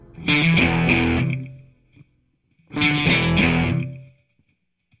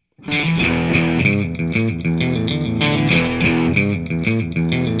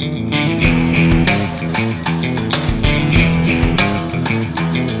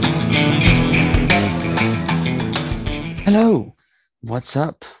Hello, what's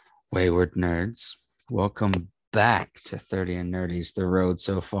up, wayward nerds? Welcome back to 30 and Nerdy's The Road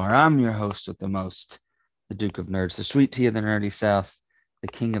So Far. I'm your host with the most, the Duke of Nerds, the sweet tea of the nerdy South, the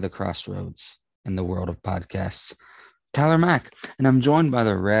king of the crossroads in the world of podcasts, Tyler Mack. And I'm joined by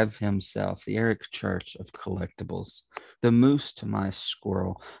the Rev himself, the Eric Church of collectibles, the moose to my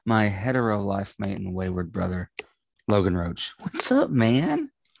squirrel, my hetero life mate and wayward brother, Logan Roach. What's up,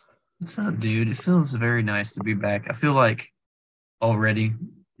 man? What's up, dude? It feels very nice to be back. I feel like already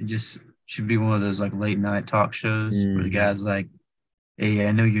it just should be one of those like late night talk shows where the guy's like, "Hey,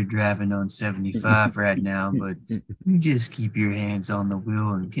 I know you're driving on 75 right now, but you just keep your hands on the wheel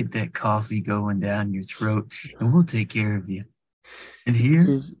and get that coffee going down your throat, and we'll take care of you." And here,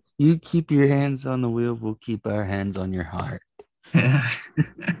 Just you keep your hands on the wheel, we'll keep our hands on your heart. and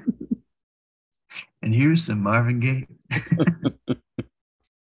here's some Marvin Gaye.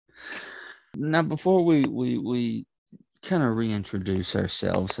 Now, before we kind of reintroduce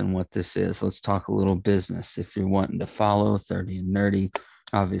ourselves and what this is, let's talk a little business. If you're wanting to follow 30 and Nerdy,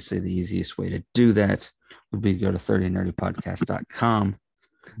 obviously the easiest way to do that would be to go to 30andnerdypodcast.com.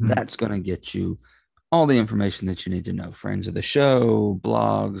 That's going to get you all the information that you need to know. Friends of the show,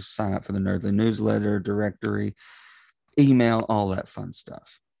 blogs, sign up for the Nerdly newsletter, directory, email, all that fun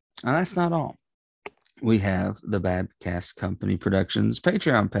stuff. And that's not all. We have the Badcast Company Productions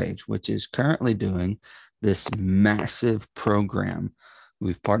Patreon page, which is currently doing this massive program.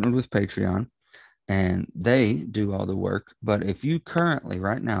 We've partnered with Patreon and they do all the work. But if you currently,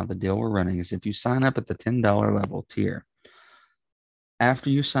 right now, the deal we're running is if you sign up at the $10 level tier,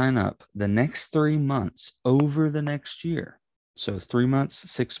 after you sign up, the next 3 months over the next year, so 3 months,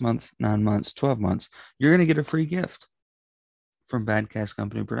 6 months, 9 months, 12 months, you're going to get a free gift from Badcast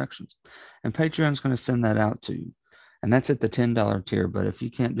Company Productions. And Patreon's going to send that out to you. And that's at the $10 tier. But if you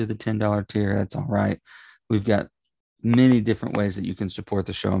can't do the $10 tier, that's all right. We've got many different ways that you can support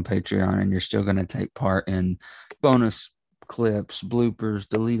the show on Patreon, and you're still going to take part in bonus clips, bloopers,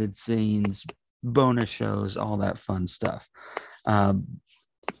 deleted scenes, bonus shows, all that fun stuff. And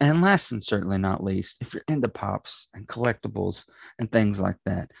last and certainly not least, if you're into pops and collectibles and things like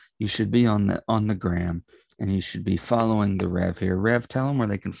that, you should be on the gram and you should be following the Rev here. Rev, tell them where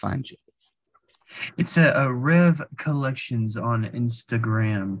they can find you. It's a Rev Collections on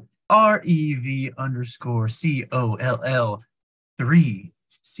Instagram.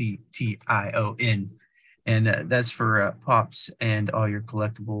 REV_COLL3CTION. And that's for pops and all your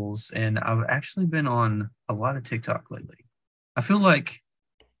collectibles. And I've actually been on a lot of TikTok lately. I feel like,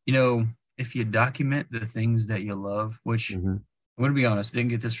 if you document the things that you love, which I'm going to be honest, didn't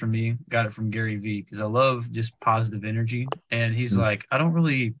get this from me, got it from Gary Vee because I love just positive energy. And he's like, I don't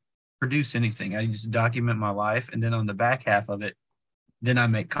really produce anything. I just document my life. And then on the back half of it, then I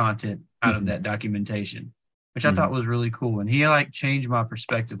make content out of that documentation, which I thought was really cool. And he like changed my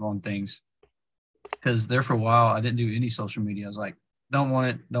perspective on things because there for a while, I didn't do any social media. I was like, don't want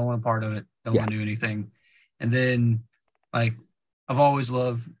it, don't want a part of it, don't want to do anything. And then like, I've always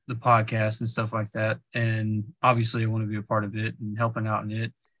loved the podcast and stuff like that. And obviously I want to be a part of it and helping out in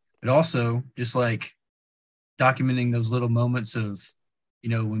it, but also just like documenting those little moments of,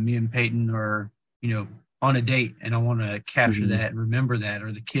 when me and Peyton are, on a date and I want to capture that and remember that,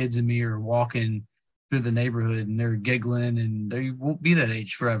 or the kids and me are walking through the neighborhood and they're giggling and they won't be that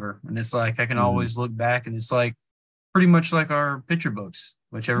age forever. And it's like, I can always look back and it's like pretty much like our picture books,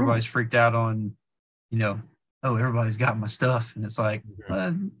 which everybody's freaked out on, oh, everybody's got my stuff. And it's like,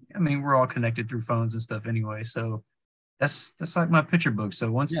 we're all connected through phones and stuff anyway. So that's like my picture book.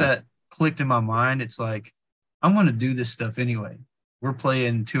 So once that clicked in my mind, it's like, I'm going to do this stuff anyway. We're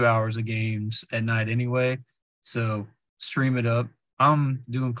playing 2 hours of games at night anyway. So stream it up. I'm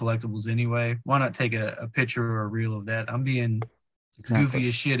doing collectibles anyway. Why not take a picture or a reel of that? I'm being goofy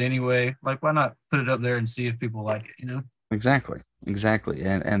as shit anyway. Like, why not put it up there and see if people like it, Exactly.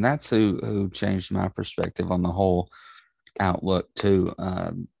 And that's who changed my perspective on the whole outlook too,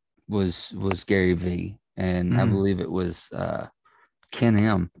 was Gary Vee. And I believe it was Ken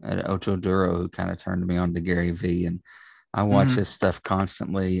M at Ocho Duro who kind of turned me on to Gary Vee. And I watch his stuff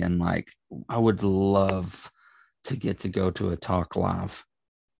constantly, and like I would love to get to go to a talk live,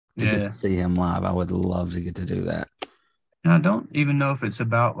 to get to see him live. I would love to get to do that. And I don't even know if it's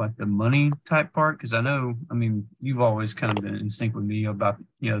about like the money type part, because you've always kind of been in sync with me about,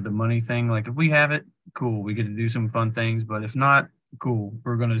 the money thing. Like if we have it, cool, we get to do some fun things, but if not, cool,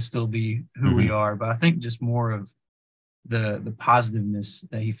 we're going to still be who we are. But I think just more of the positiveness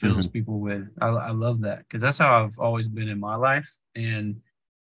that he fills people with. I love that because that's how I've always been in my life. And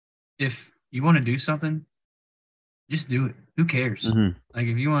if you want to do something, just do it. Who cares? Like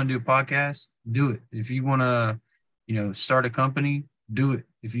if you want to do a podcast, do it. If you want to, start a company, do it.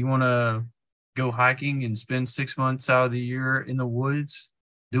 If you want to go hiking and spend 6 months out of the year in the woods,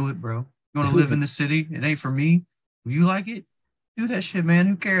 do it, bro. You want to Do live in it. the city? It ain't for me. If you like it, do that shit, man.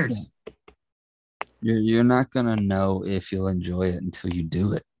 Who Yeah. cares? You're not gonna know if you'll enjoy it until you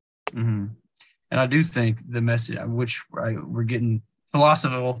do it. Hmm. And I do think the message, we're getting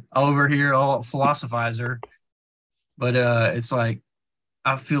philosophical over here, all philosophizer, but it's like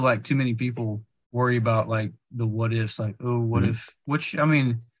I feel like too many people worry about like the what ifs, like, oh, what Mhm. if? Which I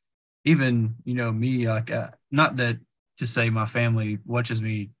mean, even me, like, not that to say my family watches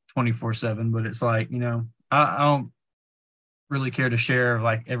me 24/7, but it's like I don't really care to share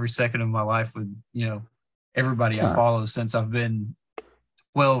like every second of my life with everybody I Uh, follow since I've been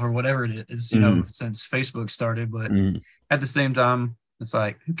 12 or whatever it is, mhm, since Facebook started. But mhm. at the same time, it's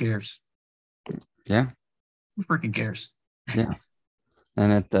like, who cares? Yeah, Who freaking cares? yeah.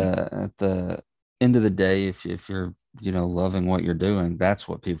 And at the end of the day, if you're loving what you're doing, that's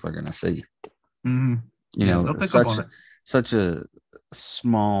what people are gonna see. Hmm. You Yeah, know, they'll pick up such on it. such a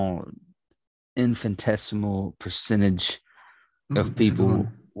small infinitesimal percentage Ooh, of that's a good people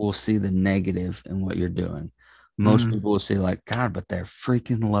one. will see the negative in what you're doing. Most Hmm. people will see like, God, but they're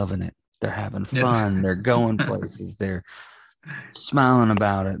freaking loving it. They're having Yeah. fun. They're going places. They're smiling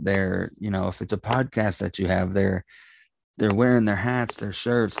about it. If it's a podcast that you have, they're wearing their hats, their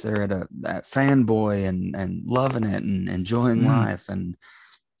shirts. They're at fanboy and loving it and enjoying Hmm. life. And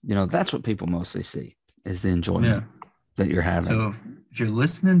that's what people mostly see is the Yeah. enjoyment that you're having. So if you're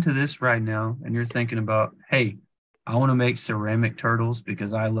listening to this right now and you're thinking about, hey, I want to make ceramic turtles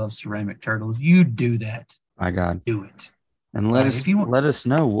because I love ceramic turtles, you do that. My God. Do it. And let Right. us If you want, let us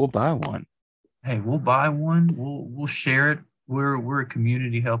know. We'll buy one. hey, we'll buy one. We'll share it. We're a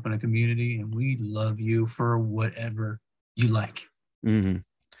community helping a community, and we love you for whatever you like. Hmm.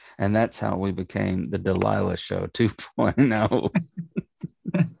 And that's how we became the Delilah Show 2.0.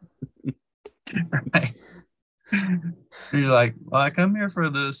 Right. You're like, well, I come here for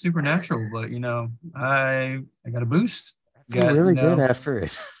the supernatural, but I got a boost. I feel Got really good after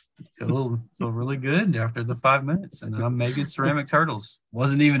it. feel really good after the 5 minutes, and I'm making ceramic turtles.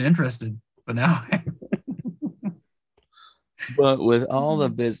 Wasn't even interested, but now. But with all the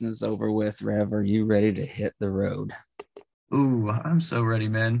business over with, Rev, are you ready to hit the road? Ooh, I'm so ready,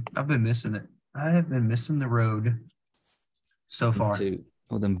 man. I've been missing it. I have been missing the road so Me far. too.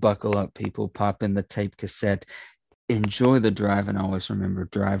 Well, then buckle up, people. Pop in the tape cassette. Enjoy the drive, and always remember: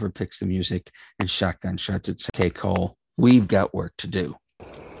 driver picks the music, and shotgun shuts. It's K. Cole. We've got work to do.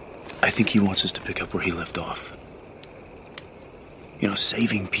 I think he wants us to pick up where he left off.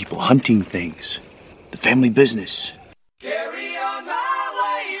 Saving people, hunting things, the family business. Carry on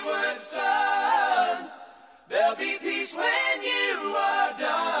my wayward son. There'll be peace when you are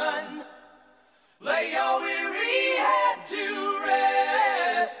done. Lay your weary head to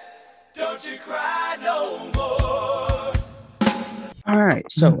rest. Don't you cry no more. All right.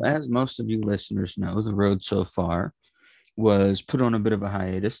 So, as most of you listeners know, the road so far was put on a bit of a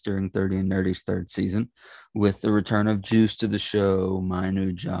hiatus during 30 and Nerdy's third season with the return of Juice to the show, my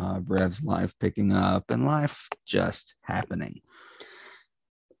new job, Rev's life picking up, and life just happening.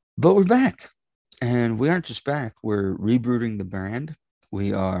 But we're back. And we aren't just back, we're rebooting the brand.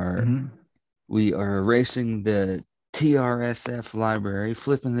 We are Mhm. we are erasing the TRSF library,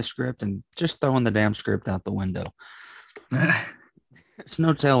 flipping the script, and just throwing the damn script out the window. There's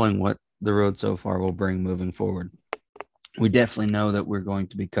no telling what the road so far will bring moving forward. We definitely know that we're going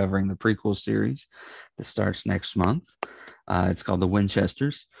to be covering the prequel series that starts next month. It's called The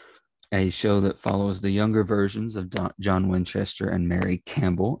Winchesters, a show that follows the younger versions of John Winchester and Mary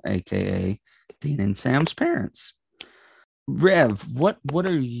Campbell, aka Dean and Sam's parents. Rev, what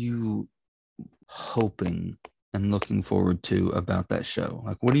are you hoping and looking forward to about that show?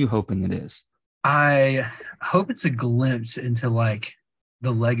 Like, what are you hoping it is? I hope it's a glimpse into like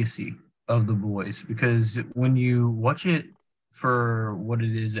the legacy of the boys, because when you watch it for what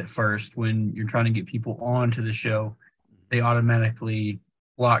it is at first, when you're trying to get people onto the show, they automatically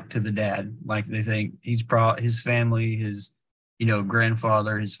flock to the dad. Like they think his family, his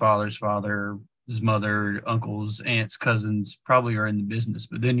grandfather, his father's father, his mother, uncles, aunts, cousins probably are in the business.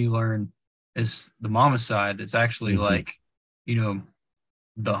 But then you learn it's the mama side that's actually Mm-hmm. like, you know,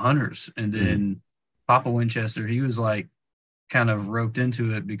 the hunters. And Mm-hmm. then Papa Winchester, he was like kind of roped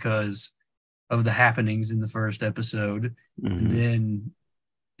into it because of the happenings in the first episode. And Mm-hmm.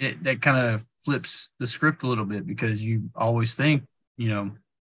 then that kind of flips the script a little bit, because you always think,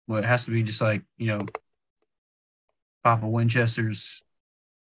 well, it has to be just like, Papa Winchester's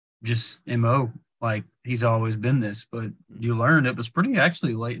just MO. Like he's always been this, but you learn it was pretty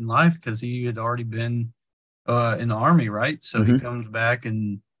actually late in life because he had already been in the army, right? So he Mhm. comes back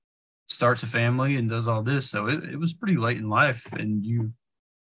and starts a family and does all this. So it was pretty late in life, and you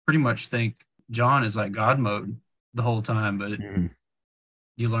pretty much think John is like God mode the whole time, but Mhm.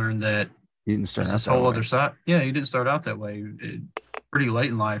 you learn that You didn't start there's out this that whole way. other side. Yeah, he didn't start out that way. Pretty late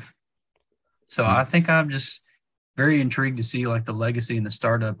in life. So Mhm. I think I'm just very intrigued to see like the legacy and the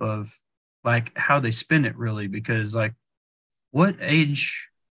startup of like how they spin it really, because like what age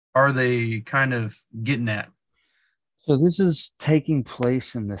are they kind of getting at? So this is taking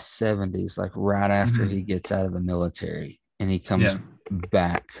place in the 70s, like right after he Mhm. gets out of the military and he comes Yeah.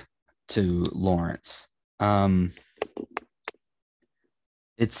 back to Lawrence. Um,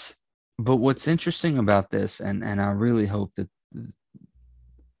 it's but what's interesting about this, and I really hope that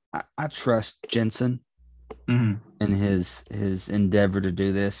I trust Jensen Hmm. in his endeavor to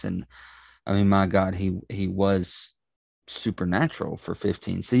do this. And I mean, my God, he was supernatural for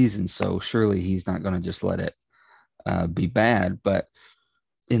 15 seasons, so surely he's not going to just let it be bad. But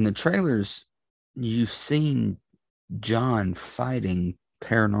in the trailers, you've seen John fighting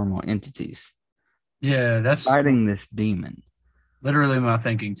paranormal entities, Yeah, that's fighting this demon. literally my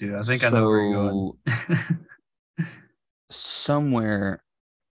thinking too. I think I know where you're going. So somewhere,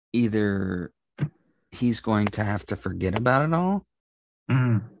 either he's going to have to forget about it all,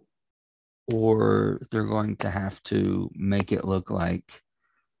 Hmm. or they're going to have to make it look like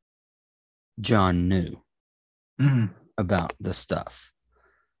John knew Hmm. about the stuff.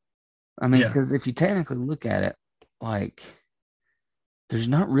 I mean, Yeah. because if you technically look at it, like, there's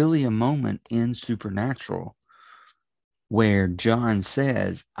not really a moment in Supernatural where John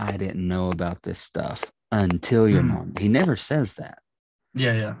says, I didn't know about this stuff until your Hmm. mom. He never says that.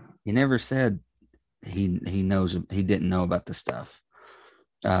 Yeah. Yeah. He never said he knows he didn't know about the stuff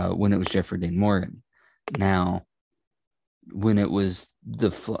when it was Jeffrey Dean Morgan. Now, when it was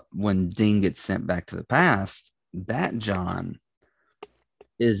when Dean gets sent back to the past, that John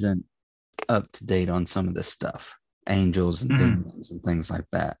isn't up to date on some of this stuff, angels and Hmm. demons and things like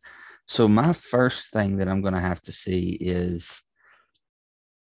that. So my first thing that I'm going to have to see is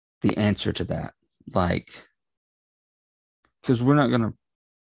the answer to that, like, because we're not going to,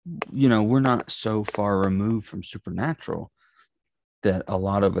 we're not so far removed from Supernatural that a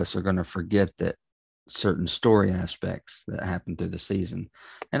lot of us are going to forget that certain story aspects that happen through the season.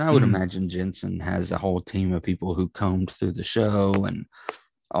 And I would Hmm. imagine Jensen has a whole team of people who combed through the show and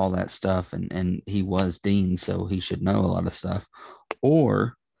all that stuff. And he was Dean, so he should know a lot of stuff.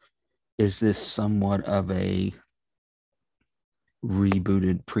 Or is this somewhat of a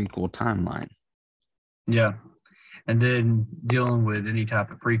rebooted prequel timeline? Yeah. And then dealing with any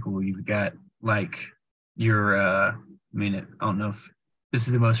type of prequel, you've got like your I mean I don't know if this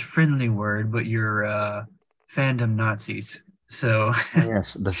is the most friendly word, but your fandom Nazis. So Oh,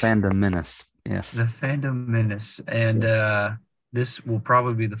 yes, the fandom menace. the Yes, fandom menace. And yes. this will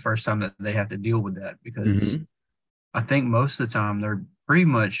probably be the first time that they have to deal with that, because Mm-hmm. I think most of the time they're pretty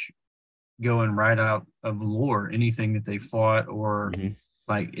much going right out of lore, anything that they fought or Mm-hmm.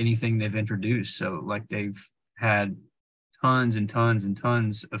 like anything they've introduced. So like they've had tons and tons and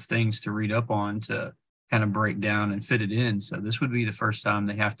tons of things to read up on to kind of break down and fit it in. So this would be the first time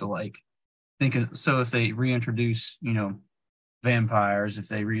they have to like think of, so if they reintroduce, vampires, if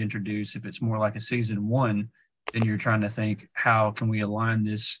they reintroduce, if it's more like a season one, then you're trying to think, how can we align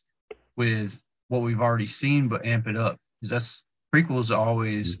this with what we've already seen, but amp it up? Because that's prequels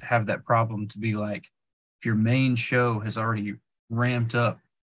always have that problem to be like, if your main show has already ramped up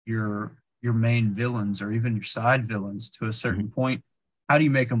your main villains or even your side villains to a certain point, how do you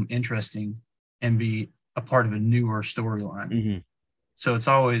make them interesting and be a part of a newer storyline? Mm-hmm. So it's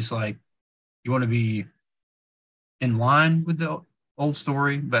always like you want to be in line with the old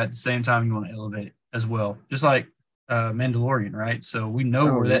story, but at the same time you want to elevate it as well. Just like Mandalorian, right? So we know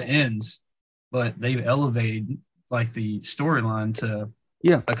Oh where that yeah, ends, but they've elevated like the storyline to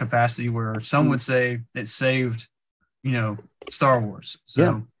yeah, a capacity where some mm, would say it saved, you know, Star Wars. yeah.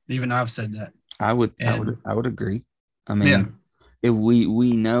 So even I've said that. I would, And I would agree. I yeah. mean, if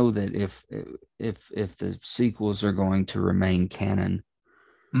we know that if the sequels are going to remain canon,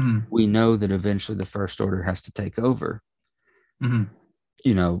 Hmm. we know that eventually the First Order has to take over. Hmm.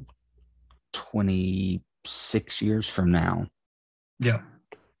 You know, 26 years from now. Yeah.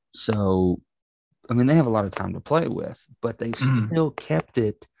 So, I mean, they have a lot of time to play with, but they've Hmm. still kept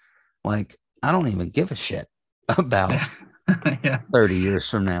it like, I don't even give a shit about Yeah. 30 years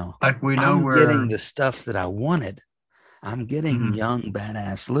from now. Like we know I'm getting where. the stuff that I wanted. I'm getting Mhm. young,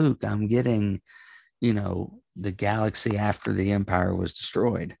 badass Luke. I'm getting, the galaxy after the Empire was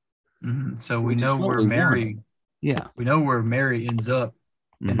destroyed, So we which know is what where we wanted. Mary Yeah. we know where Mary ends up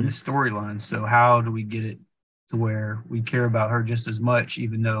in Hmm. this storyline. So how do we get it to where we care about her just as much,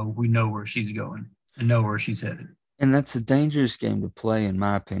 even though we know where she's going and know where she's headed. And that's a dangerous game to play, in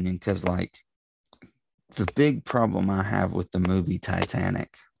my opinion, because like the big problem I have with the movie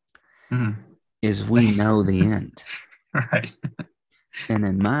Titanic Mhm. is we know the end. Right. And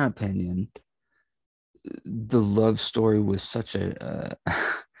in my opinion, the love story was such a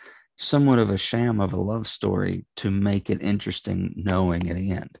somewhat of a sham of a love story to make it interesting knowing at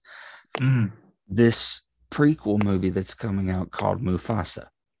the end. Mhm. This prequel movie that's coming out called Mufasa,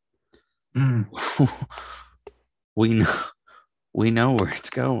 Mhm. we know where it's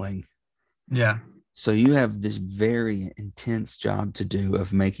going. Yeah. So you have this very intense job to do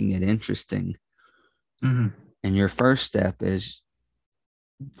of making it interesting. Mhm. And your first strike is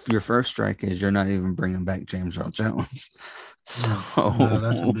you're not even bringing back James Earl Jones. So, No,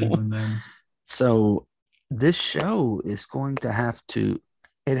 that's a big one, man. so this show is going to have to,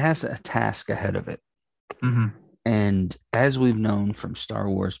 it has a task ahead of it. Mhm. And as we've known from Star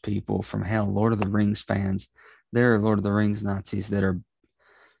Wars people, from hell, Lord of the Rings fans, there are Lord of the Rings Nazis that are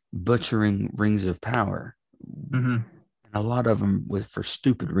butchering Rings of Power. Mhm. And a lot of them for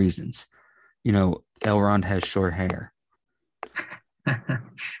stupid reasons. You know, Elrond has short hair.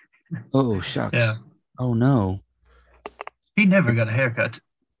 Oh, shucks. Yeah. Oh, no. He never got a haircut.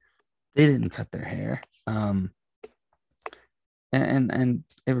 They didn't cut their hair. And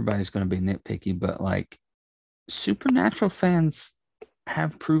everybody's going to be nitpicky, but like Supernatural fans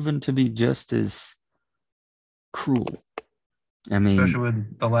have proven to be just as cruel. I mean, Especially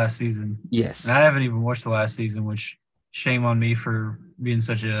with the last season. yes. And I haven't even watched the last season, which shame on me for being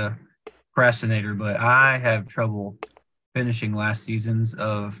such a procrastinator, but I have trouble finishing last seasons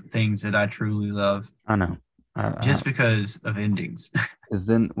of things that I truly love I know. just because of endings. Because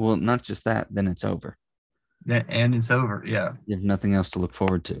then, well, not just that, then it's over. And it's over. Yeah. You have nothing else to look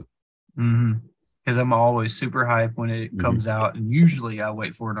forward to. Because I'm always super hyped when it comes out. And usually I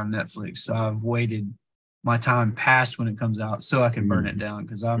wait for it on Netflix. So I've waited my time past when it comes out so I can burn it down.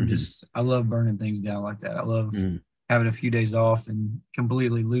 Because I love burning things down like that. I love having a few days off and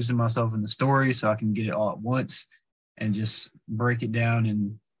completely losing myself in the story so I can get it all at once and just break it down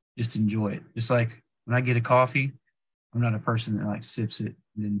and just enjoy it. Just like when I get a coffee, I'm not a person that like sips it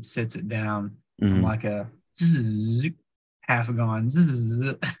and then sits it down. I'm like a half gone,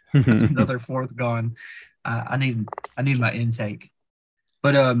 another fourth gone. I need my intake,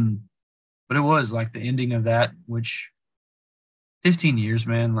 but it was like the ending of that, which 15 years,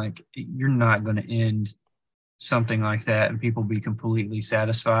 man, like you're not going to end something like that and people be completely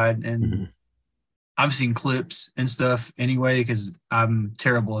satisfied. And I've seen clips and stuff anyway, because I'm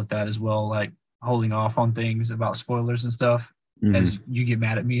terrible at that as well, like holding off on things about spoilers and stuff, as you get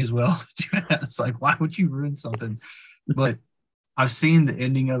mad at me as well. It's like, why would you ruin something? But I've seen the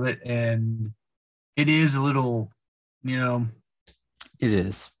ending of it, and it is a little, It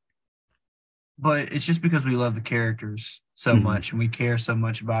is. but it's just because we love the characters so much and we care so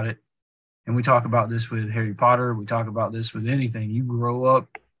much about it. And we talk about this with Harry Potter. We talk about this with anything. You grow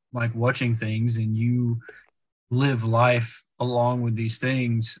up like watching things and you live life along with these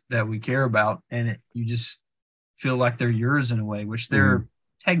things that we care about. And you just feel like they're yours in a way, which they're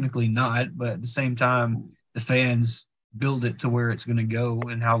technically not. But at the same time, the fans build it to where it's going to go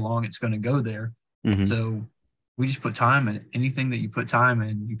and how long it's going to go there. So we just put time in it. Anything that you put time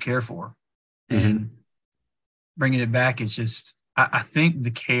in, you care for. And bringing it back, it's just, I think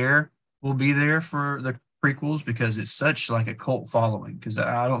the care will be there for the prequels because it's such like a cult following, because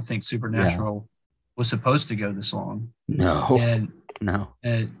I don't think Supernatural was supposed to go this long. No.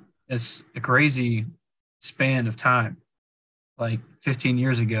 And it's a crazy span of time. Like 15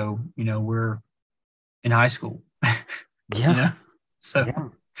 years ago, we're in high school.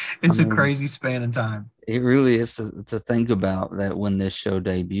 So it's a crazy span of time. It really is to think about that when this show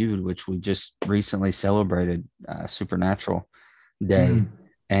debuted, which we just recently celebrated Supernatural Day,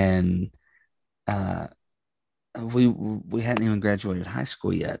 and we hadn't even graduated high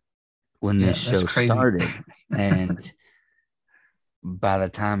school yet when this show started. And by the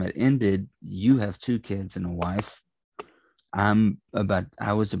time it ended, you have 2 kids and a wife.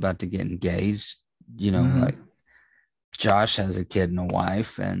 I was about to get engaged, like Josh has a kid and a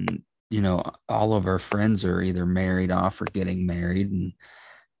wife, and all of our friends are either married off or getting married, and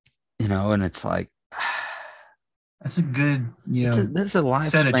and it's like that's a good that's a lifespan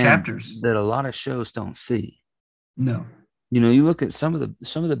set of chapters that a lot of shows don't see. No, you look at some of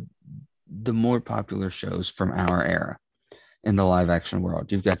the more popular shows from our era in the live action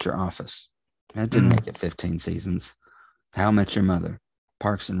world. You've got your Office. That didn't make it 15 seasons. How I Met Your Mother,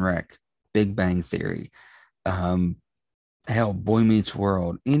 Parks and Rec, Big Bang Theory, hell, Boy Meets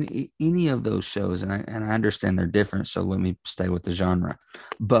World, any of those shows, and I understand they're different, so let me stay with the genre.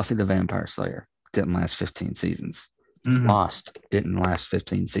 Buffy the Vampire Slayer didn't last 15 seasons. Mm-hmm. Lost didn't last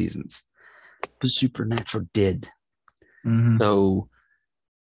 15 seasons, but Supernatural did. Mm-hmm. So,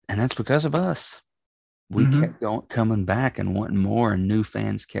 and that's because of us. We Mm-hmm. kept going, coming back and wanting more, and new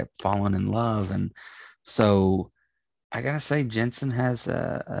fans kept falling in love. And so I gotta say, Jensen has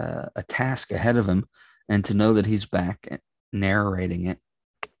a task ahead of him, and to know that he's back narrating it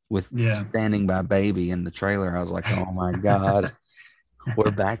with Yeah. Standing by Baby in the trailer, I was like, oh my God,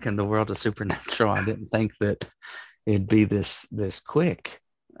 we're back in the world of Supernatural. I didn't think that it'd be this quick.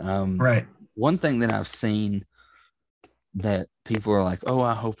 Right. One thing that I've seen that people are like, oh,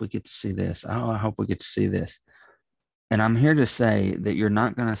 I hope we get to see this. Oh, I hope we get to see this. And I'm here to say that you're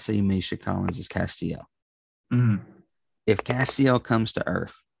not going to see Misha Collins as Castiel. Mm-hmm. If Castiel comes to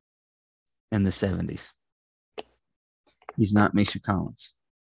Earth in the 70s, he's not Misha Collins,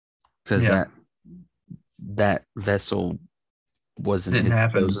 because Yeah. that vessel wasn't Didn't his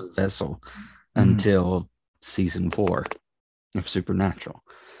happen. chosen vessel Mhm. until season 4 of Supernatural.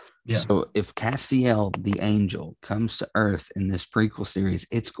 Yeah. So if Castiel, the angel, comes to Earth in this prequel series,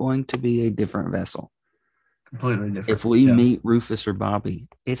 it's going to be a different vessel. Completely different. If we Yeah. meet Rufus or Bobby,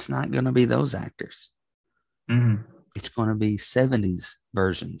 it's not going to be those actors. Mm-hmm. It's going to be 70s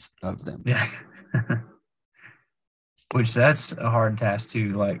versions of them. Yeah. Which that's a hard task too,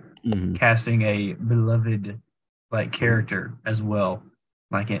 like Mhm. casting a beloved like character as well.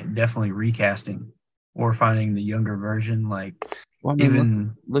 Like definitely recasting or finding the younger version. Like Well, I mean,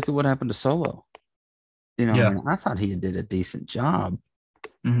 even look at what happened to Solo. You know, Yeah. I mean, I thought he did a decent job,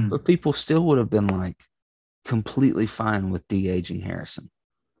 Mhm. but people still would have been like completely fine with de-aging Harrison.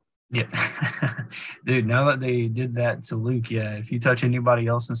 Yeah. Dude, now that they did that to Luke, yeah, if you touch anybody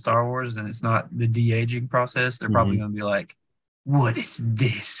else in Star Wars and it's not the de-aging process, they're probably Mhm. gonna be like, what is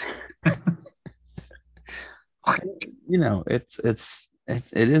this? You know, it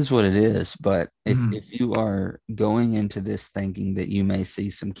is what it is. But Mhm. if you are going into this thinking that you may see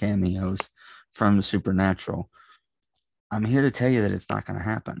some cameos from the Supernatural, I'm here to tell you that it's not going to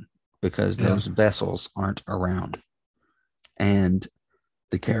happen, because Yeah. those vessels aren't around. And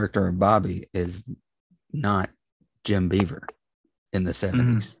the character of Bobby is not Jim Beaver in the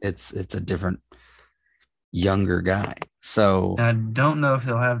 70s. It's a different, younger guy. So I don't know if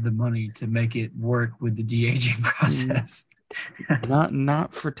they'll have the money to make it work with the de-aging process.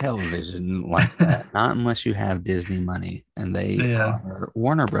 not for television like that. Not unless you have Disney money, and they Yeah. are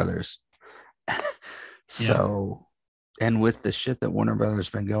Warner Brothers. So, and with the shit that Warner Brothers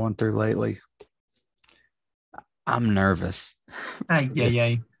been going through lately, I'm nervous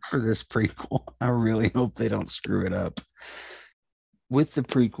for this prequel. I really hope they don't screw it up. With the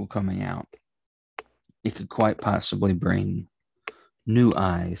prequel coming out, it could quite possibly bring new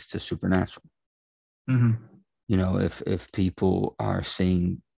eyes to Supernatural. Mm-hmm. You know, if people are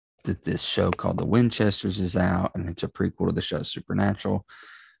seeing that this show called The Winchesters is out and it's a prequel to the show Supernatural,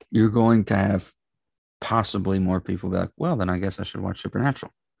 you're going to have possibly more people be like, well, then I guess I should watch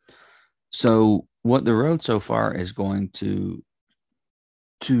Supernatural. So what the road so far is going to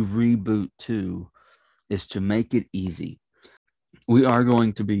reboot to is to make it easy. We are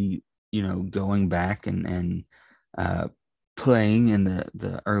going to be, you know, going back and playing in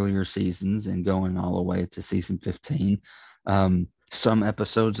the earlier seasons and going all the way to season 15. Some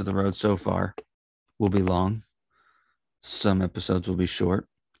episodes of the road so far will be long. Some episodes will be short,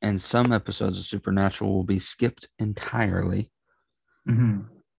 and some episodes of Supernatural will be skipped entirely Mm-hmm.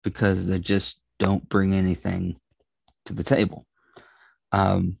 because they just don't bring anything to the table.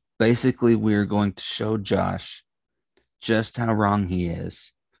 Basically, we're going to show Josh just how wrong he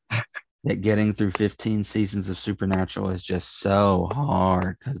is, that getting through 15 seasons of Supernatural is just so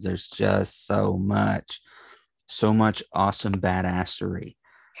hard because there's just so much awesome badassery.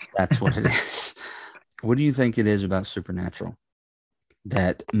 That's what it is. What do you think it is about Supernatural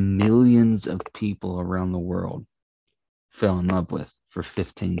that millions of people around the world fell in love with for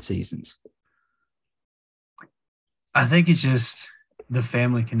 15 seasons? I think it's just the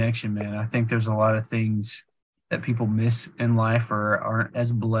family connection, man. I think there's a lot of things that people miss in life or aren't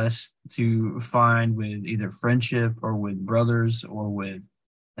as blessed to find with either friendship or with brothers or with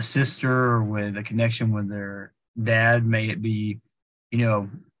a sister or with a connection with their dad. May it be, you know,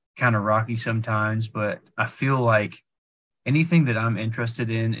 kind of rocky sometimes, but I feel like anything that I'm interested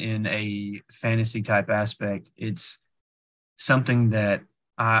in a fantasy type aspect, it's something that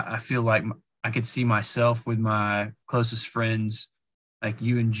I feel like I could see myself with my closest friends, like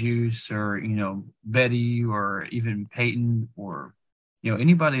you and Juice, or you know Betty, or even Peyton, or you know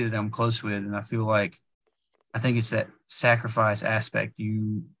anybody that I'm close with, and I feel like I think it's that sacrifice aspect.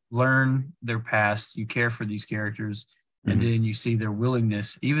 You learn their past, you care for these characters, and Mhm. then you see their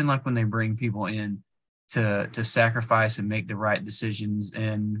willingness, even like when they bring people in to sacrifice and make the right decisions.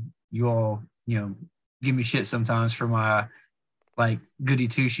 And you all, give me shit sometimes for my like goody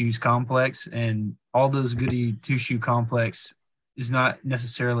two shoes complex, and all those goody two shoe complex is not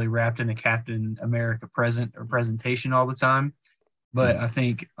necessarily wrapped in a Captain America present or presentation all the time. But Mhm. I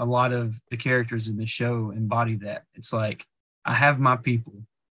think a lot of the characters in the show embody that. It's like, I have my people,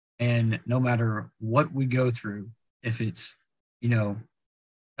 and no matter what we go through, if it's, you know,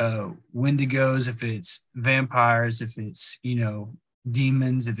 Wendigos, if it's vampires, if it's,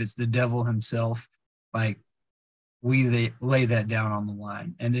 demons, if it's the devil himself, like lay that down on the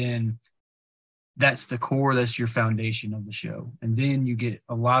line. And then that's the core, that's your foundation of the show. And then you get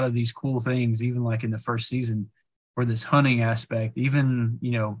a lot of these cool things, even like in the first season, where this hunting aspect, even,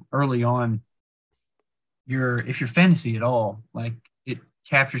 early on, if you're fantasy at all, like it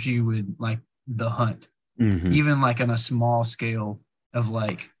captures you with like the hunt, Mhm. even like on a small scale of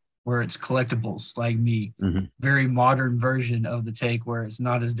like where it's collectibles, like me, Mhm. very modern version of the take where it's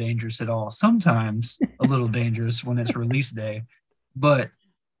not as dangerous at all. Sometimes a little dangerous when it's release day, but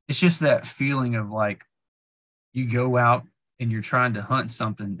it's just that feeling of like you go out and you're trying to hunt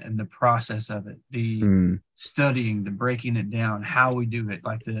something, and the process of it, the Mm. studying, the breaking it down, how we do it,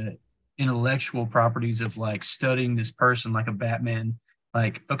 like the intellectual properties of like studying this person like a Batman.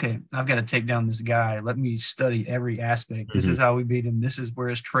 Like, okay, I've got to take down this guy. Let me study every aspect. This is Mhm. how we beat him. This is where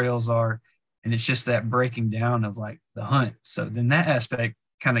his trails are. And it's just that breaking down of like the hunt. So then that aspect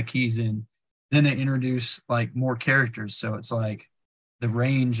kind of keys in. Then they introduce like more characters. So it's like the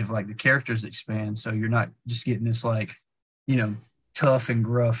range of like the characters expand. So you're not just getting this like, you know, tough and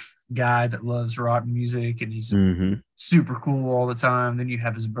gruff guy that loves rock music and he's Mhm. super cool all the time. Then you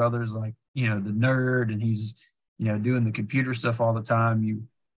have his brothers like, the nerd, and he's, doing the computer stuff all the time. You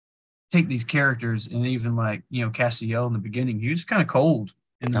take these characters, and even like, Castiel in the beginning, he was kind of cold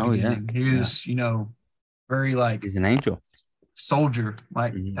in the Oh yeah. beginning. He Yeah. was, very like He's an angel. soldier,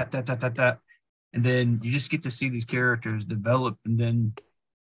 like Mhm. that. And then you just get to see these characters develop. And then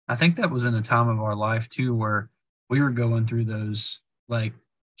I think that was in a time of our life too, where we were going through those like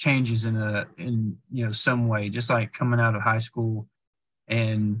changes in some way, just like coming out of high school.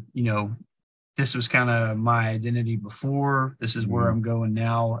 And this was kind of my identity before. This is where Mhm. I'm going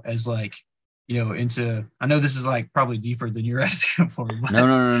now, as like, into, I know this is like probably deeper than you're asking for, No, but no,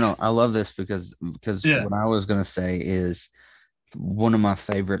 no, no. I love this because yeah. what I was gonna say is one of my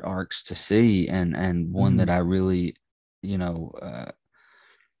favorite arcs to see, and one that Mhm. I really, you know,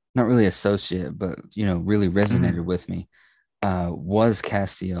 not really associate, but really resonated Mhm. with me, was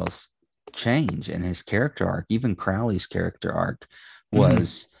Castiel's change and his character arc. Even Crowley's character arc Mhm.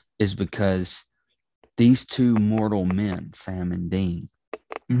 was is because these two mortal men, Sam and Dean,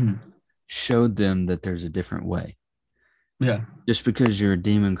 Mhm. showed them that there's a different way. Yeah. Just because you're a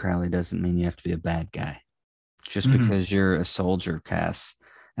demon, Crowley, doesn't mean you have to be a bad guy. Just Mhm. because you're a soldier, Cass,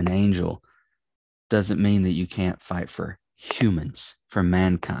 an angel, doesn't mean that you can't fight for humans, for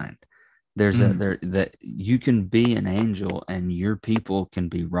mankind. Mhm. That you can be an angel and your people can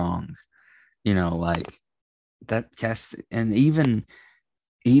be wrong. Like that cast, and even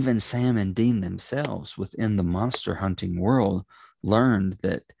Sam and Dean themselves within the monster hunting world learned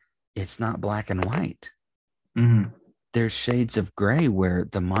that it's not black and white. Mhm. There's shades of gray where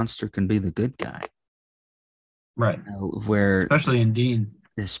the monster can be the good guy. Right. Where Especially in Dean,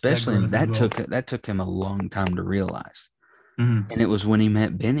 that especially growth as well. that took him a long time to realize. Mhm. And it was when he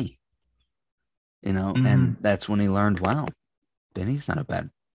met Benny, and Mhm. that's when he learned, wow, Benny's not a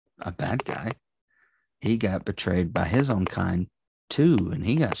bad guy. He got betrayed by his own kind too, and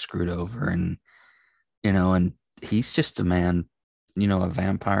he got screwed over, and he's just a man, a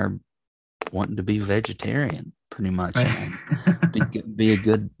vampire wanting to be vegetarian pretty much, Right. and be a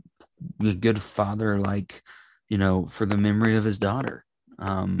good father, like, for the memory of his daughter.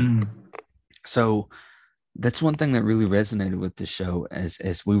 Mhm. So that's one thing that really resonated with the show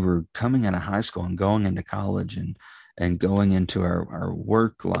as we were coming out of high school and going into college and going into our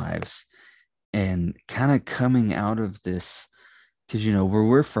work lives, and kind of coming out of this, because where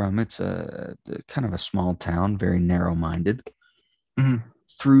we're from, it's a kind of a small town, very narrow-minded. Mhm.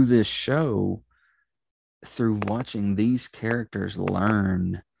 Through this show, through watching these characters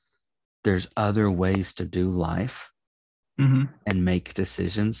learn there's other ways to do life Mhm. and make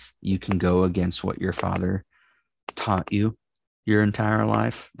decisions. You can go against what your father taught you your entire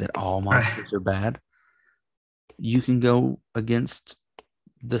life, that all Right. monsters are bad. You can go against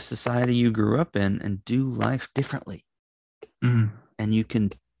the society you grew up in and do life differently. Mhm. And you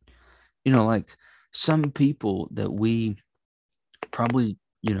can, like some people that we probably,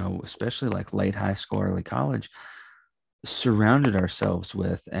 especially like late high school, early college, surrounded ourselves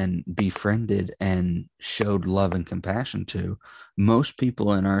with and befriended and showed love and compassion to, most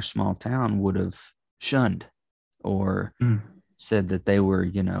people in our small town would have shunned or Mm. said that they were,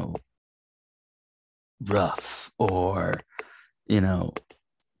 rough or, not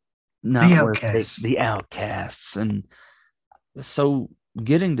The worth outcasts. the outcasts. And so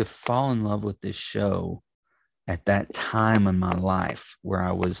getting to fall in love with this show at that time in my life where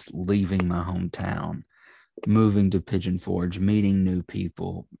I was leaving my hometown, moving to Pigeon Forge, meeting new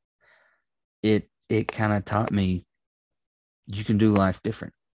people, it kind of taught me you can do life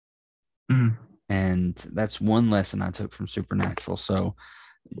different. Mhm. And that's one lesson I took from Supernatural. So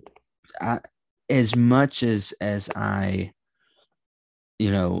as much as I,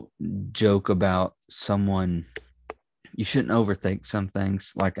 joke about someone, you shouldn't overthink some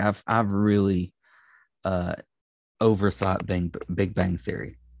things. Like I've really overthought Big Bang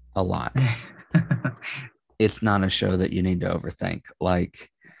Theory a lot. It's not a show that you need to overthink.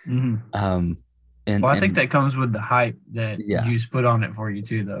 Like, Mhm. and Well, I think that comes with the hype that Yeah. Juice put on it for you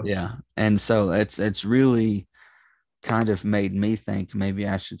too, though. yeah, and so it's really kind of made me think maybe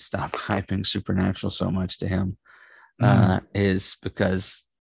I should stop hyping Supernatural so much to him, is because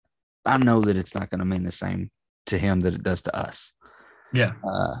I know that it's not going to mean the same to him that it does to us. Yeah.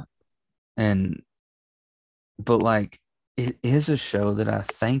 And but like it is a show that I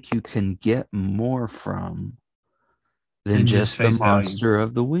think you can get more from than Than just just the face value. monster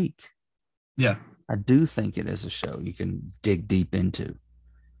of the week. Yeah. I do think it is a show you can dig deep into.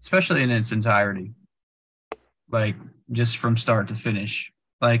 Especially in its entirety. Like just from start to finish.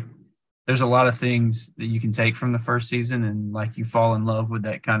 Like there's a lot of things that you can take from the first season and like you fall in love with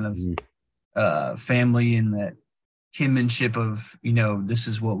that kind of family and that kinship of, this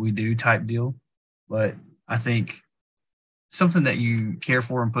is what we do type deal. But I think something that you care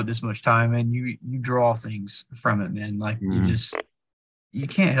for and put this much time in, you draw things from it, man. Like you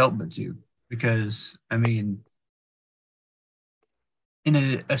can't help but to, because I mean,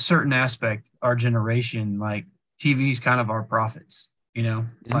 in a certain aspect, our generation, like TV is kind of our prophets,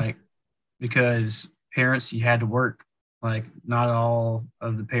 like because parents, you had to work. Like not all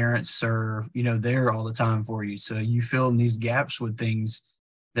of the parents are, there all the time for you. So you fill in these gaps with things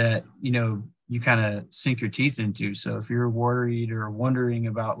that, you kind of sink your teeth into. So if you're worried or wondering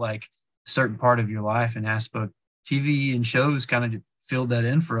about like a certain part of your life and aspect, TV and shows kind of filled that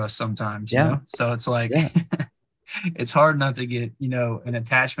in for us sometimes, Yeah. So it's like, Yeah. it's hard not to get, an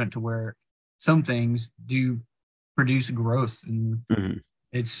attachment to where some things do produce growth. And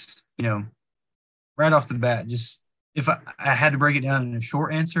it's, right off the bat, just if I had to break it down in a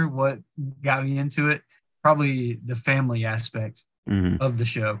short answer, what got me into it, probably the family aspect of the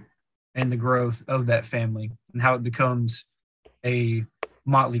show and the growth of that family and how it becomes a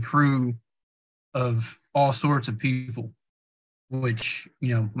motley crew of all sorts of people, which,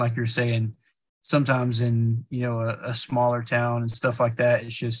 like you're saying, sometimes in, a smaller town and stuff like that,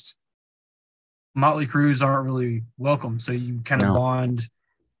 it's just motley crews aren't really welcome. So you kind of bond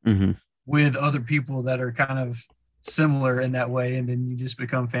with other people that are kind of similar in that way. And then you just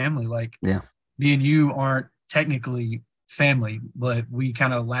become family. Like me and you aren't technically family, but we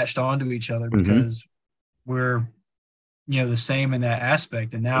kind of latched on to each other because we're, the same in that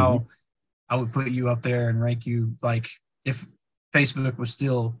aspect. And now I would put you up there and rank you like if Facebook was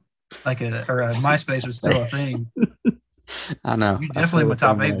still like a MySpace was still a thing. I know. You're definitely my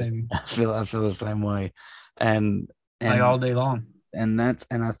top 8, baby. I feel the same way. And like all day long. And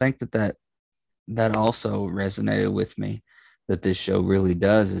I think that also resonated with me, that this show really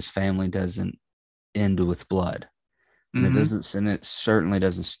does is family doesn't end with blood. And it certainly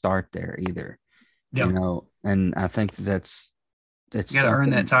doesn't start there either. Yep. And I think that's you gotta earn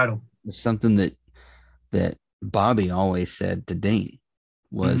that title. It's something that Bobby always said to Dean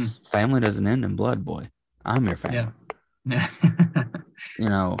was family doesn't end in blood, boy. I'm your family. Yeah.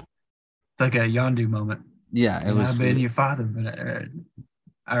 Like a Yondu moment. Yeah, it was. I've been your father, but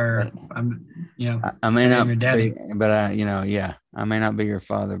I'm, I may not your daddy, but I may not be your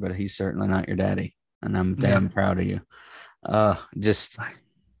father, but he's certainly not your daddy, and I'm damn proud of you. Just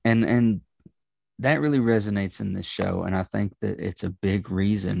and that really resonates in this show, and I think that it's a big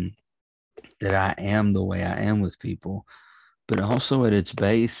reason that I am the way I am with people, but also at its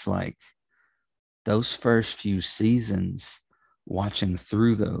base, like those first few seasons, watching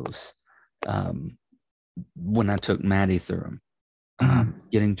through those, when I took Maddie through them,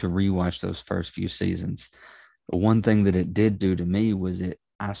 getting to rewatch those first few seasons, the one thing that it did do to me was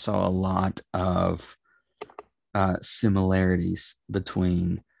I saw a lot of similarities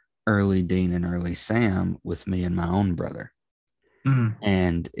between early Dean and early Sam with me and my own brother. Mhm.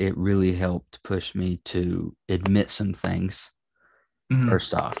 And it really helped push me to admit some things, Mhm.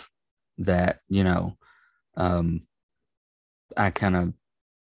 first off, that, I kind of,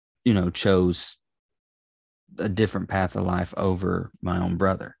 chose a different path of life over my own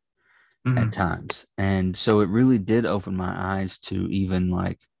brother at Mhm. times. And so it really did open my eyes to even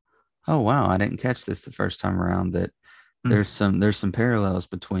like, oh wow, I didn't catch this the first time around, that there's some parallels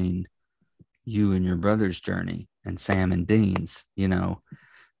between you and your brother's journey and Sam and Dean's,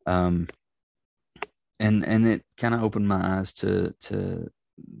 um, and it kind of opened my eyes to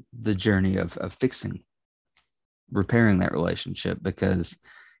the journey of repairing that relationship, because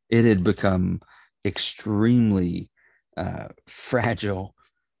it had become extremely fragile,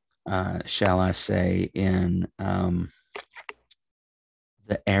 shall I say, in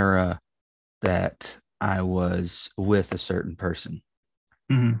the era that I was with a certain person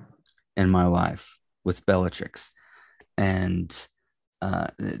Mhm. in my life, with Bellatrix, and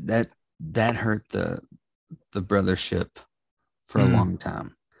that hurt the brothership for a Mhm. long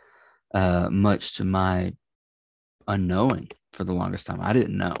time, much to my unknowing. For the longest time, I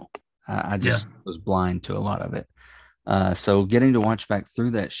didn't know. I Yeah. just was blind to a lot of it. So getting to watch back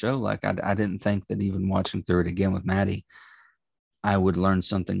through that show, like I didn't think that even watching through it again with Maddie, I would learn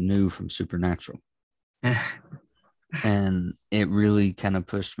something new from Supernatural. And it really kind of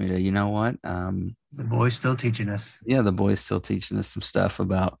pushed me to, you know what? The boy's still teaching us. Yeah, the boy's still teaching us some stuff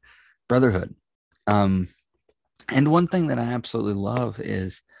about brotherhood. Um, and one thing that I absolutely love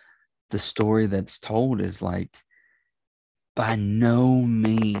is the story that's told is like, by no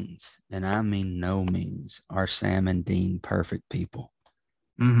means, and I mean no means, are Sam and Dean perfect people.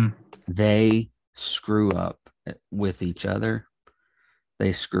 Mhm. They screw up with each other.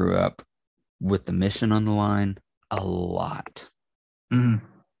 They screw up with the mission on the line a lot. Mhm.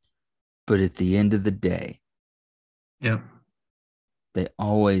 But at the end of the day, Yep. they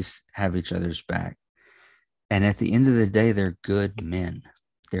always have each other's back. And at the end of the day, they're good men.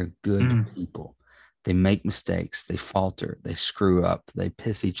 They're good Mhm. people. They make mistakes. They falter. They screw up. They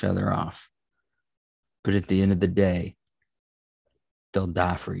piss each other off. But at the end of the day, they'll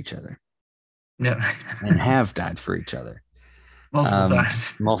die for each other Yep. and have died for each other. Multiple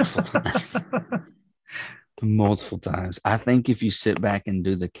times. Multiple times. Multiple times. I think if you sit back and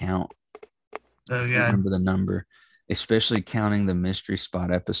do the count, Oh I can't God. remember the number, especially counting the mystery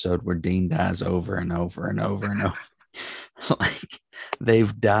spot episode where Dean dies over and over and over and over. Like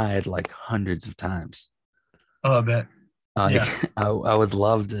they've died like hundreds of times. Oh, I bet. Like Yeah. I would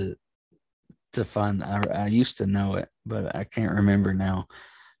love to find. I used to know it, but I can't remember now,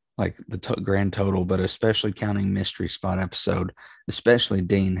 like the grand total. But especially counting mystery spot episode, especially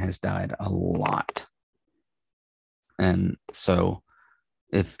Dean has died a lot. And so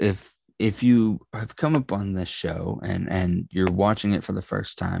if you have come upon this show and you're watching it for the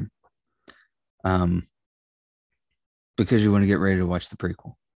first time, because you want to get ready to watch the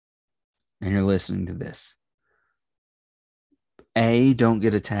prequel, and you're listening to this, A, don't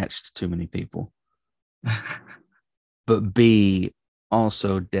get attached to too many people, but B,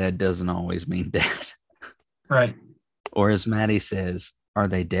 also dead doesn't always mean dead. Right. Or as Maddie says, are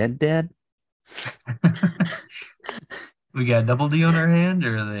they dead? We got double D on our hand,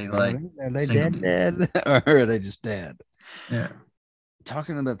 or are they like Are they single dead D? or are they just dead? Yeah.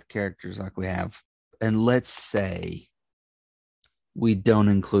 Talking about the characters like we have, and let's say we don't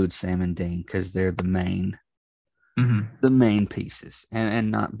include Sam and Dean because they're the main pieces,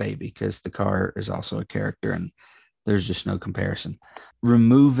 and not Baby, because the car is also a character and there's just no comparison.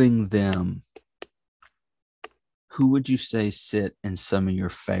 Removing them, who would you say sit in some of your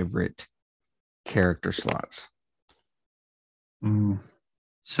favorite character slots? Ooh.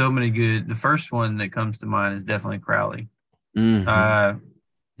 So many good. The first one that comes to mind is definitely Crowley. Mm-hmm.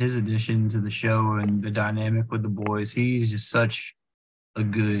 His addition to the show and the dynamic with the boys, he's just such a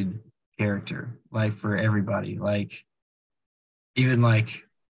good character, like for everybody. Like even like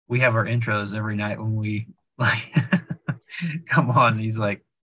we have our intros every night when we like come on. He's like,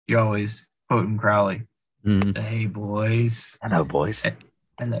 you're always quoting Crowley. Mm-hmm. Hey boys. Hello, boys.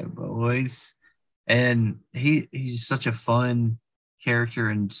 Hello boys. And he's such a fun character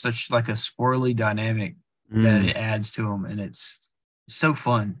and such like a squirrely dynamic that it adds to him, and it's so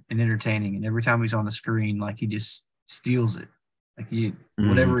fun and entertaining. And every time he's on the screen, like he just steals it. Like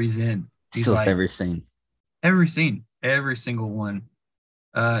whatever he's in, he's Steals like every scene. every scene, every single one.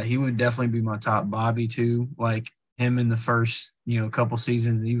 He would definitely be my top. Bobby too, like him in the first couple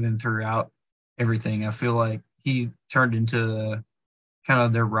seasons, even throughout everything. I feel like he turned into kind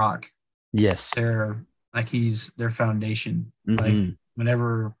of their rock. Yes. He's their foundation. Mm-hmm. Like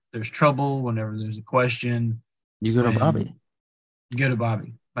whenever there's trouble, whenever there's a question, You go to when Bobby. you go to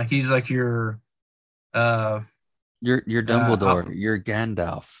Bobby. Like he's like your uh You're Dumbledore. You're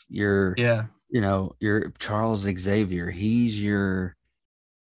Gandalf. You're yeah, you're Charles Xavier. He's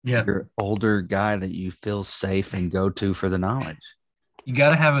yeah. your older guy that you feel safe and go to for the knowledge. You got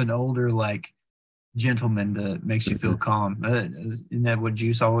to have an older like gentleman that makes you feel calm. Isn't that what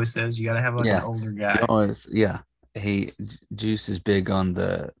Juice always says? You got to have like an Yeah. older He guy. always, yeah. Juice is big on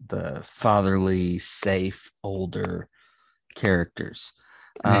the fatherly, safe, older characters.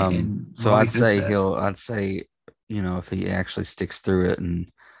 So Bobby fits that. I'd say, if he actually sticks through it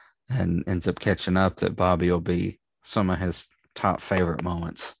and ends up catching up, that Bobby will be some of his top favorite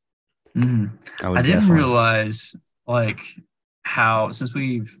moments. Mhm. I would I didn't definitely realize like how, since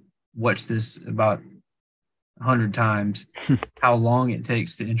we've watched this about 100 times, how long it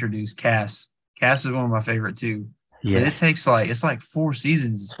takes to introduce Cass. Cass is one of my favorite too. But it yes, takes it's like 4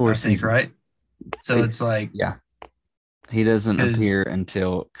 seasons, Four I think, seasons. right? So it's like, yeah. He doesn't 'cause- appear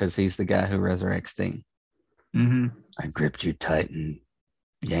because he's the guy who resurrects Dean. mhm. I gripped you tight and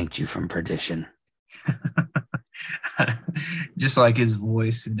yanked you from perdition. just like his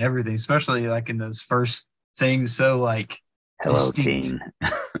voice and everything, especially like in those first things. So like, Hello, distinct. Dean.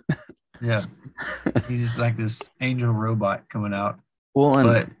 Yeah, he's just like this angel robot coming out. Well, and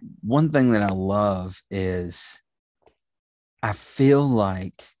But one thing that I love is I feel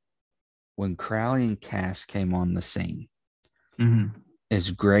like when Crowley and Cass came on the scene, mhm, as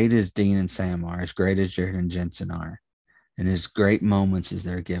great as Dean and Sam are, as great as Jared and Jensen are, and as great moments as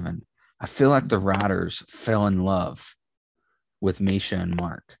they're given, I feel like the writers fell in love with Misha and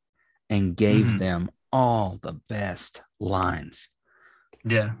Mark and gave Mhm. them all the best lines,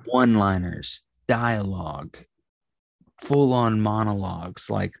 yeah, one-liners, dialogue, full-on monologues.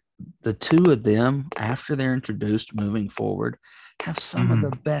 Like the two of them, after they're introduced moving forward, have some of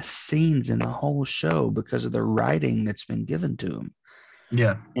the best scenes in the whole show because of the writing that's been given to them.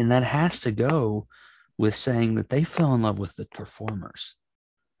 yeah, And that has to go with saying that they fell in love with the performers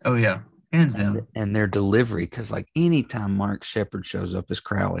oh yeah, hands down. and their delivery. Because like anytime Mark Shepard shows up as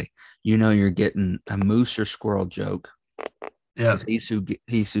Crowley, you're getting a moose or squirrel joke. Yeah, Because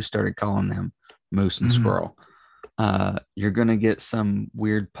he's who started calling them moose and Mhm. squirrel. You're gonna get some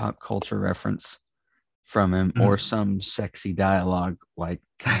weird pop culture reference from him or some sexy dialogue like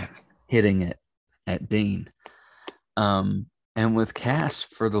hitting it at Dean. And with Cass,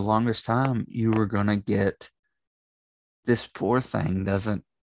 for the longest time, you were gonna get this poor thing doesn't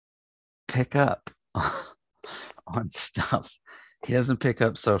pick up on stuff. He doesn't pick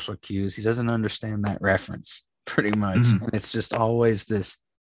up social cues. He doesn't understand that reference pretty much. Mhm. And it's just always this,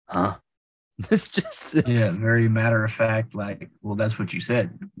 huh? It's just this. Yeah, very matter of fact. Like, well, that's what you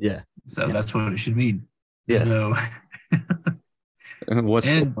said, Yeah. so Yeah. that's what it should mean. Yes. So,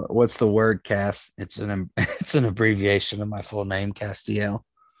 What's the word, Cass? It's an abbreviation of my full name, Castiel.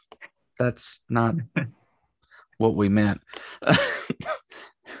 That's not what we meant.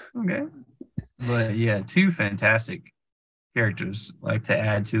 okay, but yeah, two fantastic characters like to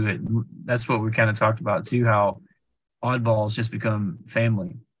add to it. That's what we kind of talked about too, how oddballs just become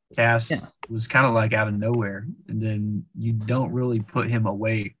family. Cass was kind of like out of nowhere, and then you don't really put him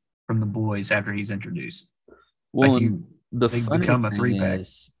away from the boys after he's introduced. Well, Like the they funny become a thing three-pack.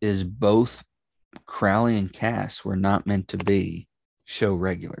 is both Crowley and Cass were not meant to be show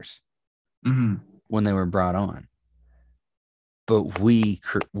regulars Mhm. when they were brought on. But we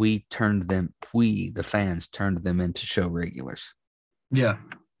turned them, the fans turned them into show regulars Yeah.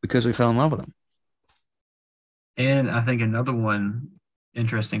 because we fell in love with them. And I think another one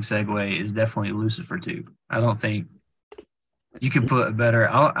interesting segue is definitely Lucifer too. I don't think you could put a better.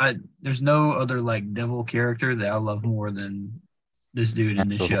 There's no other like devil character that I love more than this dude in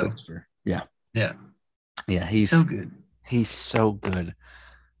this Actual show. Lucifer. Yeah. Yeah, Yeah. He's so good. He's so good.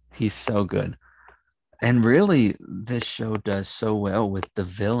 He's so good. And really, this show does so well with the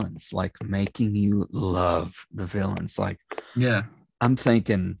villains, like making you love the villains. Like, Yeah, I'm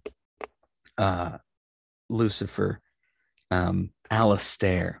thinking Lucifer,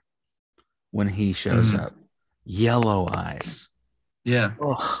 Alistair, when he shows up, Yellow Eyes. yeah.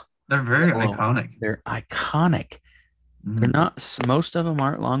 Oh, They're very iconic. they're iconic. They're not, most of them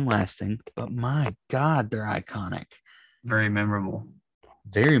aren't long lasting, but my God, they're iconic. Very memorable.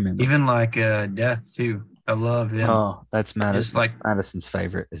 Very memorable. Even like Death too. I love him. Oh, that's Madison. Just like Madison's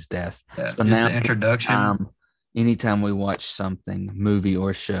favorite is Death. yeah, So just now, the introduction. anytime we watch something, movie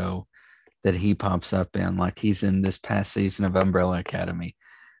or show, that he pops up in, like he's in this past season of Umbrella Academy,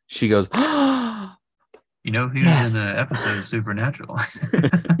 she goes, "Oh, You know, he was in the episode of Supernatural.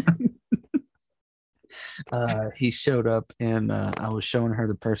 He showed up and I was showing her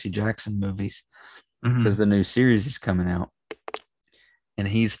the Percy Jackson movies Mhm. because the new series is coming out. And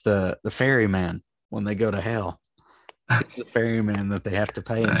he's the ferryman when they go to hell. It's the ferryman that they have to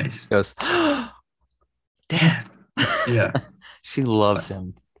pay. And Nice. she goes, Dad. Yeah. She loves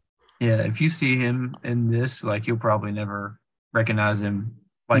him. Yeah. If you see him in this, like you'll probably never recognize him.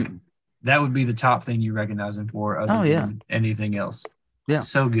 Like that would be the top thing you recognize him for, other than anything else. Yeah.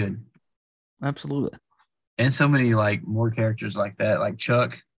 So good. Absolutely. And so many like more characters like that. Like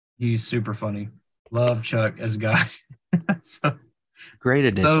Chuck, he's super funny. Love Chuck as a guy. so Great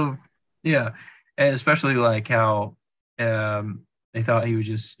addition. So yeah, and especially like how they thought he was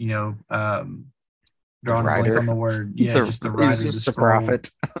just drawing a blank on the word. Yeah, just the he was writer, the just a scroll.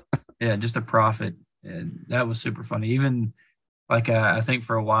 prophet. Yeah, just a prophet, and that was super funny. Even like I think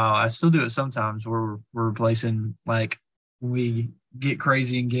for a while, I still do it sometimes. Where we're replacing like when we get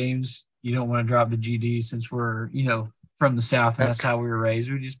crazy in games. You don't want to drop the GD since we're from the South and that's how we were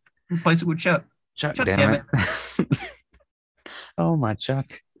raised. We just replace it with Chuck. Chuck, damn it. Oh, my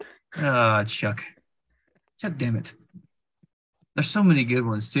Chuck. Chuck, damn it. There's so many good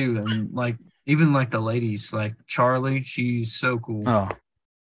ones too. And like, even like the ladies, like Charlie, she's so cool. Oh,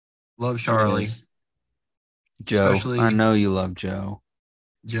 love Charlie. Joe, Especially, I know you love Joe.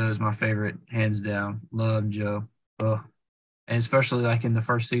 Joe's my favorite, hands down. Love Joe. Oh. And especially like in the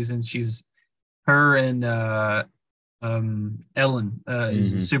first season, her and Ellen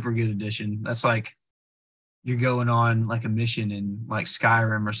is a super good addition. That's like, you're going on like a mission in like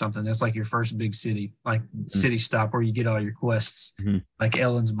Skyrim or something. That's like your first big city, like city stop where you get all your quests, like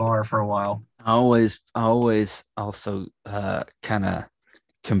Ellen's Bar for a while. I always also kind of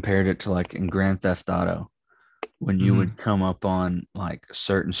compared it to like in Grand Theft Auto when you would come up on like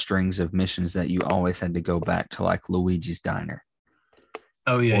certain strings of missions that you always had to go back to like Luigi's Diner.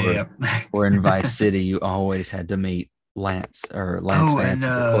 Oh yeah, or in Vice City, you always had to meet Lance Vance at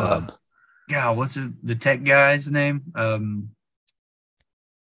the club. God, what's the tech guy's name? Yeah,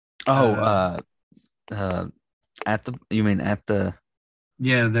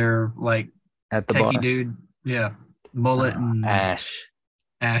 they're like at the techie bar. dude. Yeah, mullet and Ash.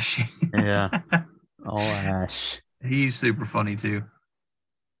 Yeah. Oh, Ash. He's super funny too.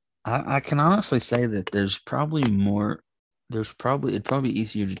 I can honestly say that it'd probably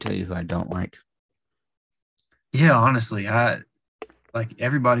easier to tell you who I don't like. Yeah, honestly, I like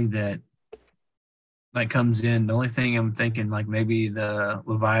everybody that comes in. The only thing I'm thinking, like maybe the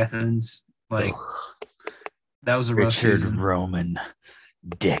Leviathans, like that was a rough season. Roman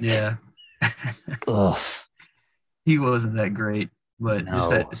Dick. Yeah. Ugh. He wasn't that great, but No. just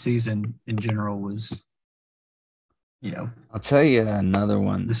that season in general was, I'll tell you another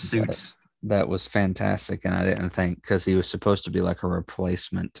one. the suits. That was fantastic, and I didn't think because he was supposed to be like a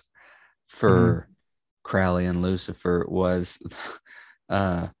replacement for Crowley and Lucifer was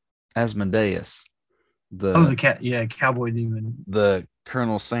Asmodeus. Cowboy demon. The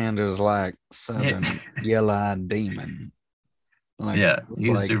Colonel Sanders like southern yellow-eyed demon. Like, he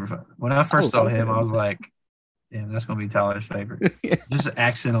was super fun. When I first saw him, I was like, damn, that's gonna be Tyler's favorite. Just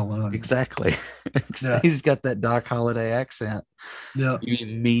accent alone. Exactly. Yeah. He's got that Doc Holliday accent. Yeah. You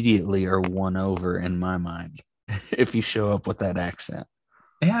immediately are won over in my mind if you show up with that accent.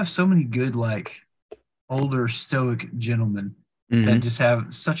 They have so many good, like, older stoic gentlemen that just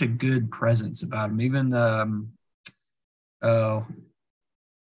have such a good presence about them. Even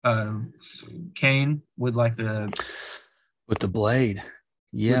Kane with like with the blade.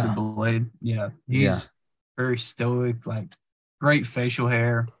 Yeah. With the blade. Yeah. He's very stoic, like great facial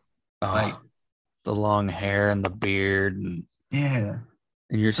hair. Like the long hair and the beard and and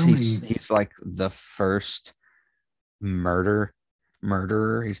he's like the first murderer.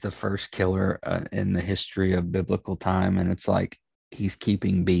 He's the first killer in the history of biblical time, and it's like he's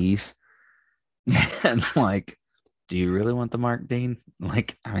keeping bees. And like, do you really want the Mark Dean?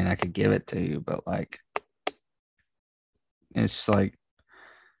 Like, I mean, I could give it to you, but like, it's just like,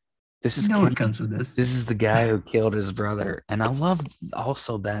 this is what comes with this. This is the guy who killed his brother, and I love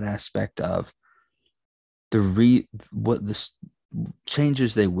also that aspect of what the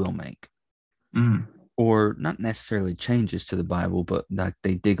changes they will make. Or not necessarily changes to the Bible, but like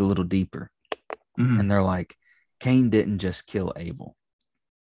they dig a little deeper. And they're like, Cain didn't just kill Abel.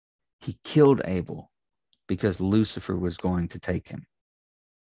 He killed Abel because Lucifer was going to take him.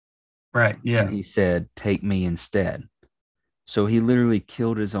 Right, yeah. And he said, take me instead. So he literally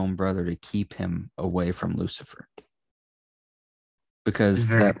killed his own brother to keep him away from Lucifer. Because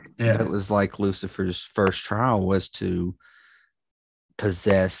that was like Lucifer's first trial was to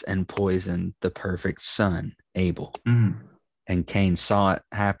possess and poison the perfect son, Abel. And And Cain saw it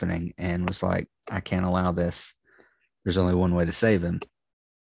happening and was like, I can't allow this. There's only one way to save him.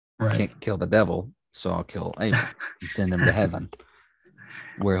 Right. Can't kill the devil, so I'll kill Abel and send him to heaven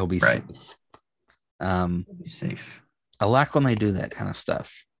where he'll be Right. safe. Be safe. I like when they do that kind of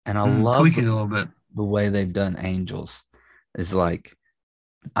stuff. And I love Tweak it a little bit. the way they've done angels. Is like,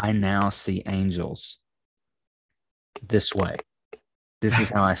 I now see angels this way. This is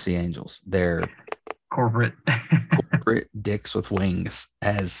how I see angels. They're Corporate. corporate dicks with wings,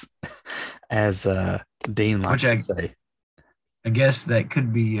 as Dean likes Which to say. I guess that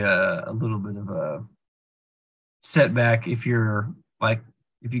could be a little bit of a setback if you're like,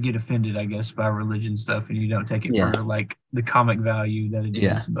 if you get offended, I guess, by religion stuff and you don't take it Yeah. for like the comic value that it is.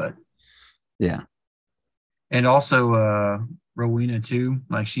 Yeah. But Yeah. and also Rowena too.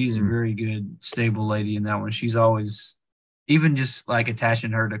 Like she's a Mm. very good, stable lady in that one. She's always even just like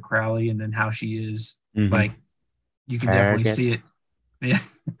attaching her to Crowley and then how she is. Mhm. Like you can definitely Farragut. see it. Yeah.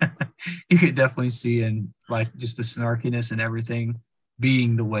 You could definitely see in like just the snarkiness and everything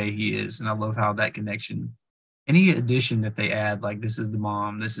being the way he is. And I love how that connection, any addition that they add, like this is the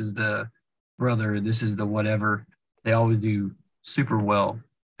mom, this is the brother, this is the whatever, they always do super well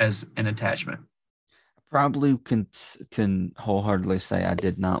as an attachment. Probably can wholeheartedly say I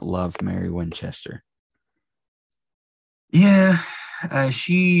did not love Mary Winchester. Yeah.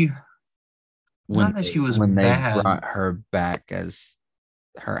 She, When not that she was when they bad. brought her back as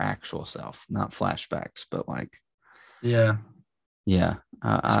her actual self, not flashbacks, but like, Yeah. yeah,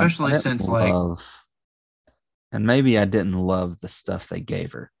 Especially didn't since, like- and maybe I didn't love the stuff they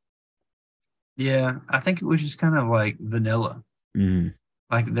gave her. Yeah. I think it was just kind of like vanilla. Mm,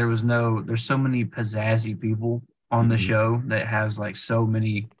 Like there's so many pizzazzy people on the Mhm. show that has like so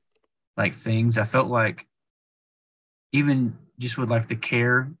many like things. I felt like even just with like the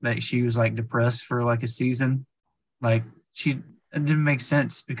care that she was like depressed for like a season, like it didn't make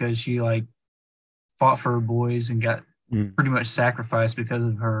sense because she like fought for her boys and got Mm. pretty much sacrificed because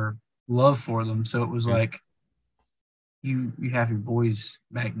of her love for them. So it was Mm. like you have your boys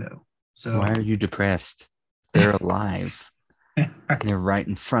back though. So Why are you depressed? They're alive. And they're right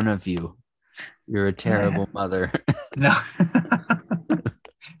in front of you. You're a terrible mother. no.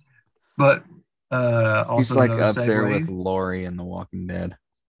 But also He's like no up there segue. with Lori in The Walking Dead.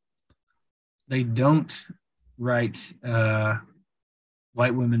 They don't write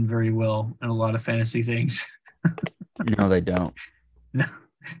white women very well in a lot of fantasy things. No, they don't. No.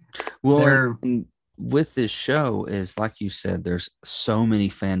 Well, They're- and with this show is like you said, there's so many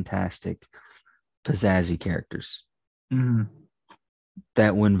fantastic pizzazzy characters Mhm.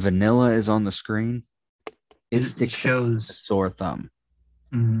 that when Vanilla is on the screen, it It sticks out shows. a sore thumb.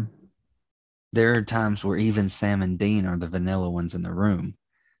 Mhm. There are times where even Sam and Dean are the vanilla ones in the room,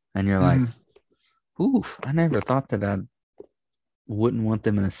 and you're like, Mhm. "Oof, I never thought that I wouldn't want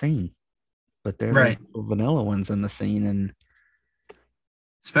them in a scene." But they're Right. the actual vanilla ones in the scene, and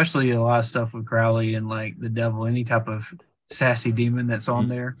Especially a lot of stuff with Crowley and like the devil, any type of sassy demon that's on Mhm.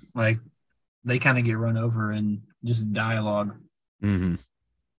 there, like they kind of get run over in just dialogue Mhm.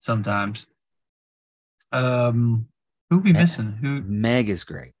 sometimes. Who we missing? Who? Meg is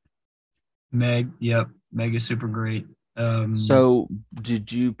great. Meg. Yep. Meg is super great. So,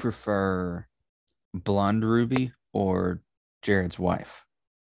 did you prefer Blonde Ruby or Jared's wife?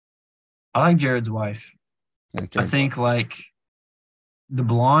 I like Jared's wife. Like I Jared's think like the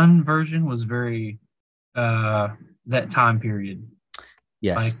blonde version was very that time period.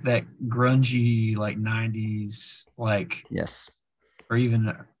 Yes. Like that grungy like 90s like Yes. or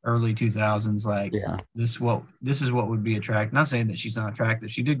even early 2000s like Yeah. this is what would be attractive. Not saying that she's not attractive.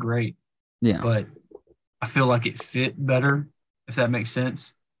 She did great, Yeah. but I feel like it fit better if that makes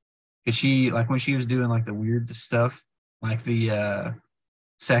sense. Cuz she like when she was doing like the weird stuff, like the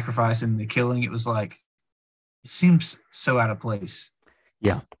sacrifice and the killing, it was like it seems so out of place.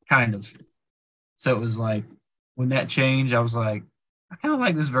 Yeah. Kind of. So it was like when that changed, I was like, I kind of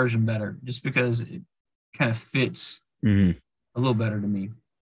like this version better just because it kind of fits Mhm. a little better to me,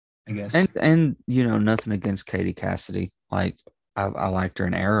 I guess. And you know, nothing against Katie Cassidy. Like I liked her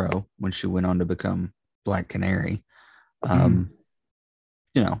in Arrow when she went on to become Black Canary.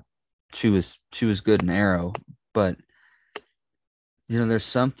 You know, she was good in Arrow, but you know, there's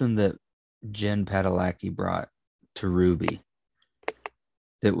something that Jen Padalecki brought to Ruby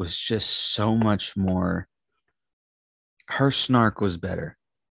that was just so much more. Her snark was better,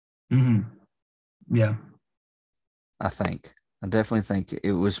 Mhm. Yeah. I think. I definitely think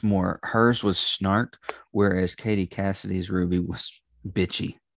it was more. Hers was snark, whereas Katie Cassidy's Ruby was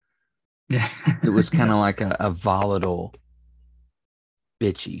bitchy. Yeah. It was kind of like a volatile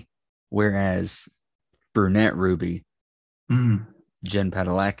bitchy, whereas brunette Ruby Mm. Jen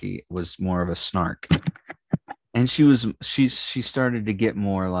Padalecki was more of a snark. And she started to get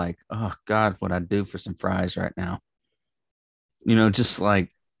more like, oh God, what I'd do for some fries right now. Just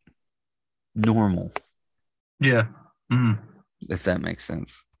like normal, Yeah. Mm. if that makes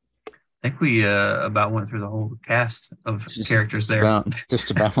sense. I think we about went through the whole cast of characters there.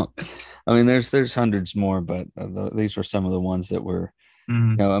 Just about. I mean, there's hundreds more, but these were some of the ones that were,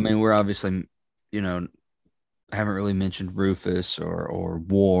 Mm. I mean, we're obviously, haven't really mentioned Rufus or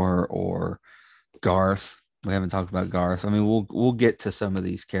War or Garth. We haven't talked about Garth. I mean, we'll get to some of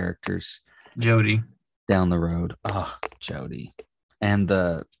these characters Jody. down the road. Oh, Jody. And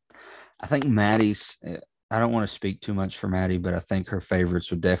I think Maddie's, I don't want to speak too much for Maddie, but I think her favorites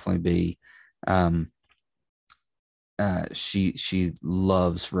would definitely be, she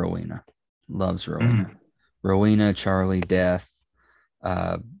loves Rowena. Loves Rowena. Mm. Rowena, Charlie, Death,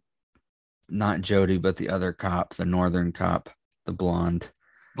 not Jody, but the other cop, the northern cop, the blonde.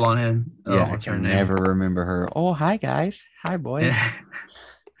 Blonde head. Yeah, I What's her can name? never remember her. Oh, hi guys. Hi boys. Yeah.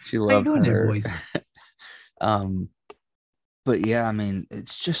 She How you loved doing there, her. boys? But yeah, I mean,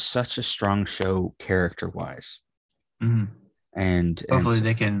 it's just such a strong show character wise. Mm. And Hopefully so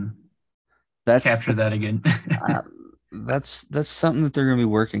they can that's capture that again. that's something that they're going to be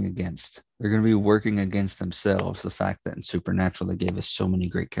working against. They're going to be working against themselves. The fact that in Supernatural they gave us so many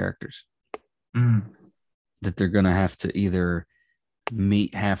great characters Mm. that they're going to have to either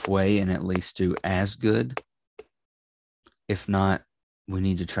meet halfway and at least do as good. If not, we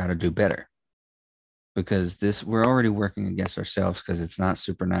need to try to do better, because we're already working against ourselves because it's not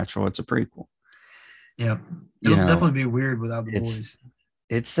Supernatural. It's a prequel. Yeah. It'll definitely be weird without the boys.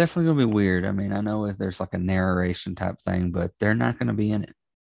 It's definitely going to be weird. I mean, I know if there's like a narration type thing, but they're not going to be in it.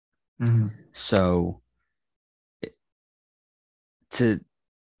 Mm-hmm. So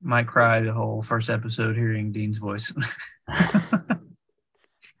might cry the whole first episode hearing Dean's voice.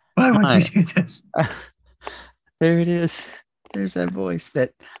 Why would you do this? There it is. There's that voice,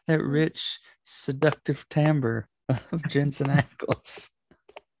 that rich, seductive timbre of Jensen Ackles.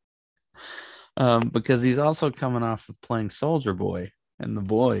 Because he's also coming off of playing Soldier Boy in The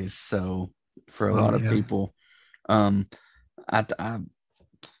Boys. So for a lot of people, I at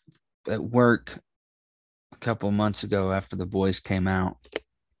work a couple of months ago after The Boys came out,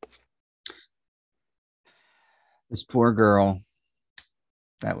 this poor girl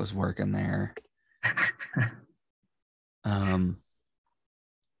that was working there. I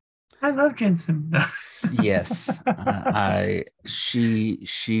love Jensen. Yes, she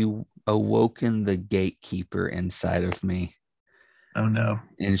awoken the gatekeeper inside of me. Oh no!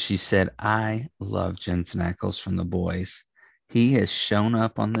 And she said, "I love Jensen Ackles from The Boys. He has shown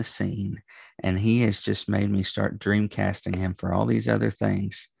up on the scene, and he has just made me start dream casting him for all these other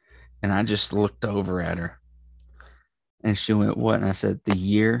things." And I just looked over at her, and she went, "What?" And I said, "The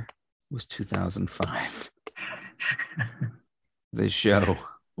year was 2005. The show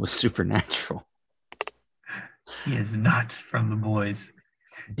was Supernatural." He is not from The Boys.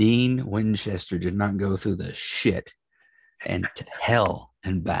 Dean Winchester did not go through the shit and to hell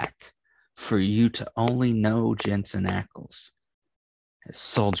and back for you to only know Jensen Ackles as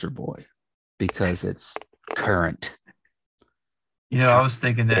Soldier Boy because it's current. I was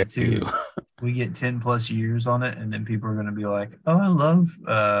thinking that too. We get 10 plus years on it, and then people are going to be like, "Oh, I love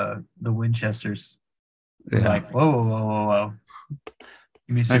the Winchesters." Yeah. Like, whoa.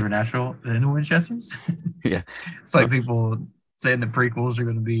 You mean Supernatural and the Winchesters? Yeah. It's like people saying the prequels are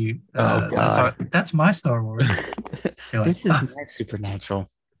going to be, that's my Star Wars. You're like, this is my Supernatural.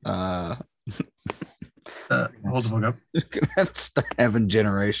 Hold the fuck up. You're going to have to start having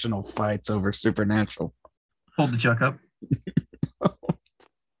generational fights over Supernatural. Hold the chuck up.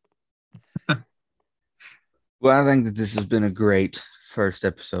 Well, I think that this has been a great first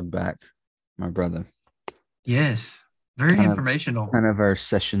episode back, my brother. Yes. Very informational. Kind of our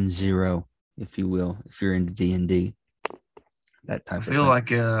session 0, if you will, if you're into D&D. That type of thing. I feel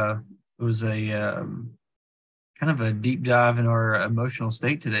like it was a kind of a deep dive in our emotional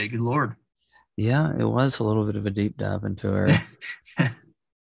state today. Good Lord. Yeah, it was a little bit of a deep dive into our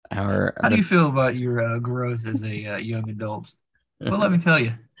How do you feel about your growth as a young adult? Well, let me tell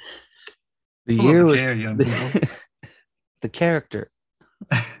you. The year was young people. The character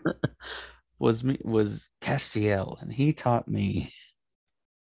was Castiel, and he taught me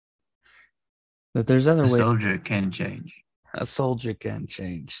that there's other ways. A soldier can change. A soldier can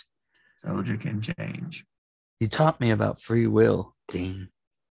change. Soldier can change. He taught me about free will, Dean.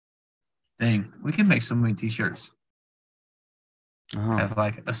 Dang, we can make so many t-shirts. Oh. Have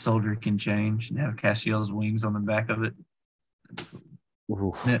like a soldier can change and have Castiel's wings on the back of it.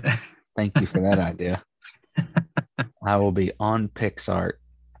 Thank you for that idea. I will be on PixArt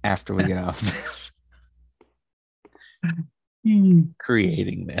after we get off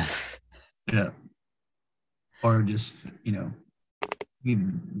creating this. Yeah. Or just, you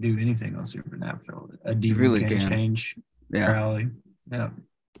can do anything on Supernatural. A You demon really can can. change Yeah. Crowley. Yeah.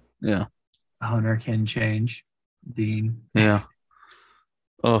 Yeah. A hunter can change Dean. Yeah.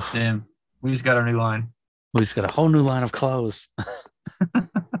 Oh, Damn. We just got our new line. we just got a whole new line of clothes.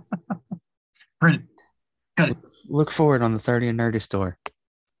 Print it. Cut it. Look for it on the 30 and Nerdy store.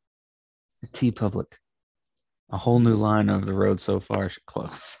 The T Public. A whole new line of the road so far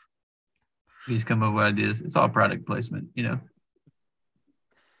clothes. We just come up with ideas. It's all product placement, As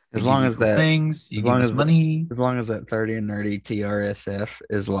We long give you as cool that things, you as give long us as money. as long as that 30 and Nerdy TRSF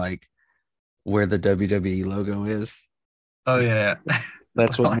is like where the WWE logo is. Oh yeah.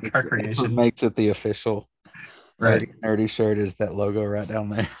 That's I what like makes our it, that's what creations. makes it the official 30 Right. and Nerdy shirt is that logo right down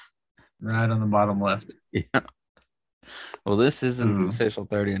there. Right on the bottom left. Yeah. Well, this isn't Ooh. the official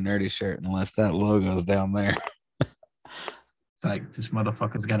 30 and Nerdy shirt unless that logo's down there. It's like this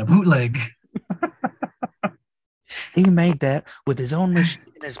motherfucker's got a bootleg. He made that with his own machine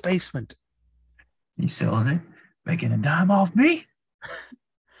in his basement. He's selling it, making a dime off me.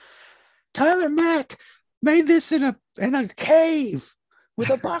 Tyler Mack made this in a cave with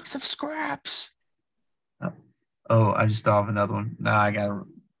a box of scraps. Oh, I just thought of another one. Nah, I gotta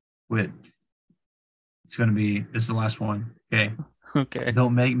quit. This is the last one. Okay. Okay.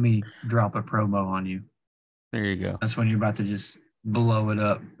 Don't make me drop a promo on you. There you go. That's when you're about to just blow it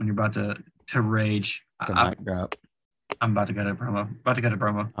up. When you're about to rage. The mic drop. I'm about to cut a promo. I'm about to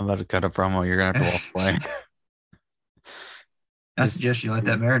cut a promo. You're gonna have to walk away. I suggest you let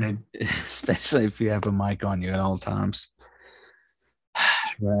that marinate. Especially if you have a mic on you at all times.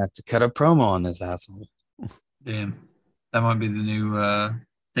 We're gonna have to cut a promo on this asshole. Damn. That might be the new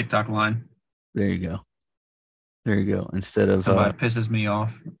TikTok line. There you go. There you go. Instead of Somebody pisses me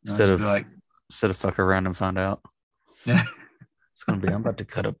off. instead I'll of- just be like, instead of fuck around and find out. yeah, It's gonna be I'm about to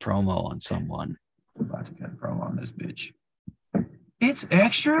cut a promo on someone. I'm about to cut a promo on this bitch. It's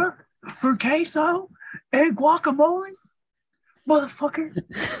extra for queso and guacamole,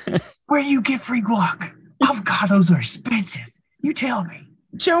 motherfucker. Where you get free guac? Avocados are expensive. You tell me.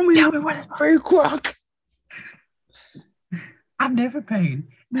 Show me Tell me what it's. free guac. I've never paid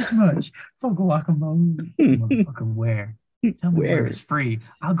this much for guacamole. Motherfucker, where? Tell me where Where? it's free.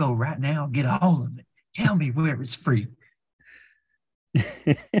 I'll go right now and get a hold of it. Tell me where it's free.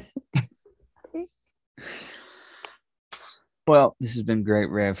 Well, this has been great,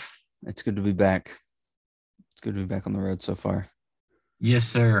 Rev. It's good to be back. It's good to be back on the road so far. Yes,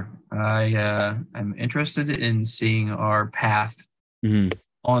 sir. I'm interested in seeing our path Mhm.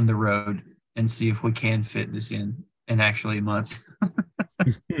 on the road and see if we can fit this in actually months.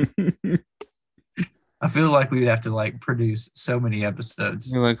 I feel like we'd have to produce so many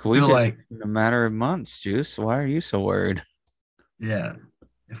episodes. You're like, we feel could like in a matter of months, Juice. Why are you so worried? Yeah.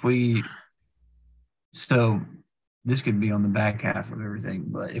 So this could be on the back half of everything,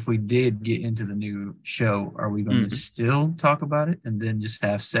 but if we did get into the new show, are we going to still talk about it and then just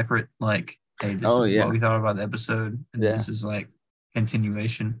have separate, hey, this is yeah. what we thought about the episode, and Yeah. this is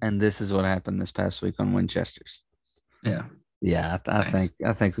continuation? And this is what happened this past week on Winchester's. Yeah. Yeah, Nice.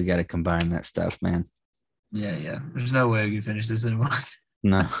 I think we got to combine that stuff, man. Yeah. There's no way we can finish this in a month.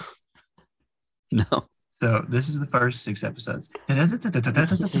 No, no. So this is the first 6 episodes.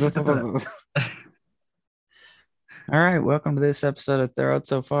 All right, welcome to this episode of The Road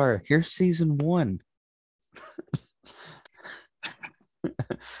So Far. Here's season 1.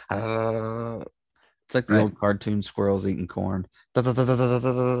 It's like the Right. old cartoon squirrels eating corn. It's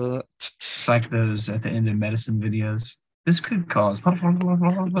like those at the end of medicine videos. This could cause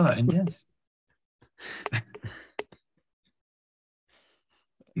and death.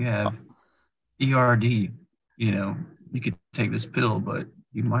 You have ERD, you could take this pill, but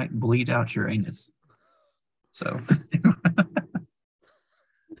you might bleed out your anus. So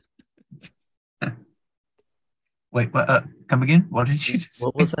wait, what come again? What did you just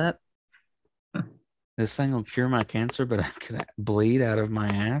What say? was that? This thing will cure my cancer, but I could bleed out of my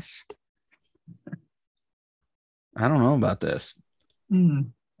ass. I don't know about this.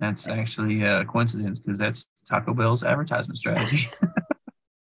 That's actually a coincidence because that's Taco Bell's advertisement strategy.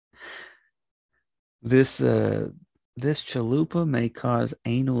 This chalupa may cause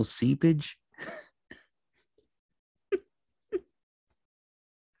anal seepage.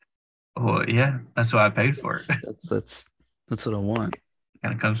 Oh yeah, that's why I paid for it. That's what I want.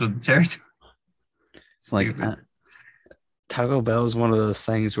 Kind of comes with the territory. It's like Stupid. Taco Bell is one of those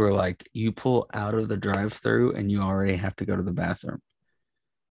things where you pull out of the drive-through and you already have to go to the bathroom.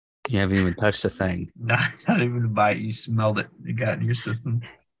 You haven't even touched a thing. Not even a bite. You smelled it. It got in your system.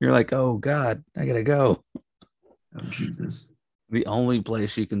 You're like, oh God, I gotta go. Oh, Jesus. The only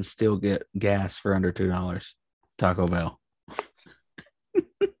place you can still get gas for under $2, Taco Bell.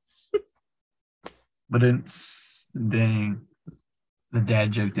 But it's dang. The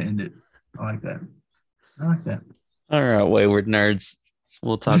dad joke to end it. I like that. I like that. All right, wayward nerds.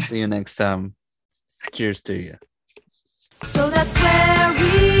 We'll talk to you next time. Cheers to you. So that's where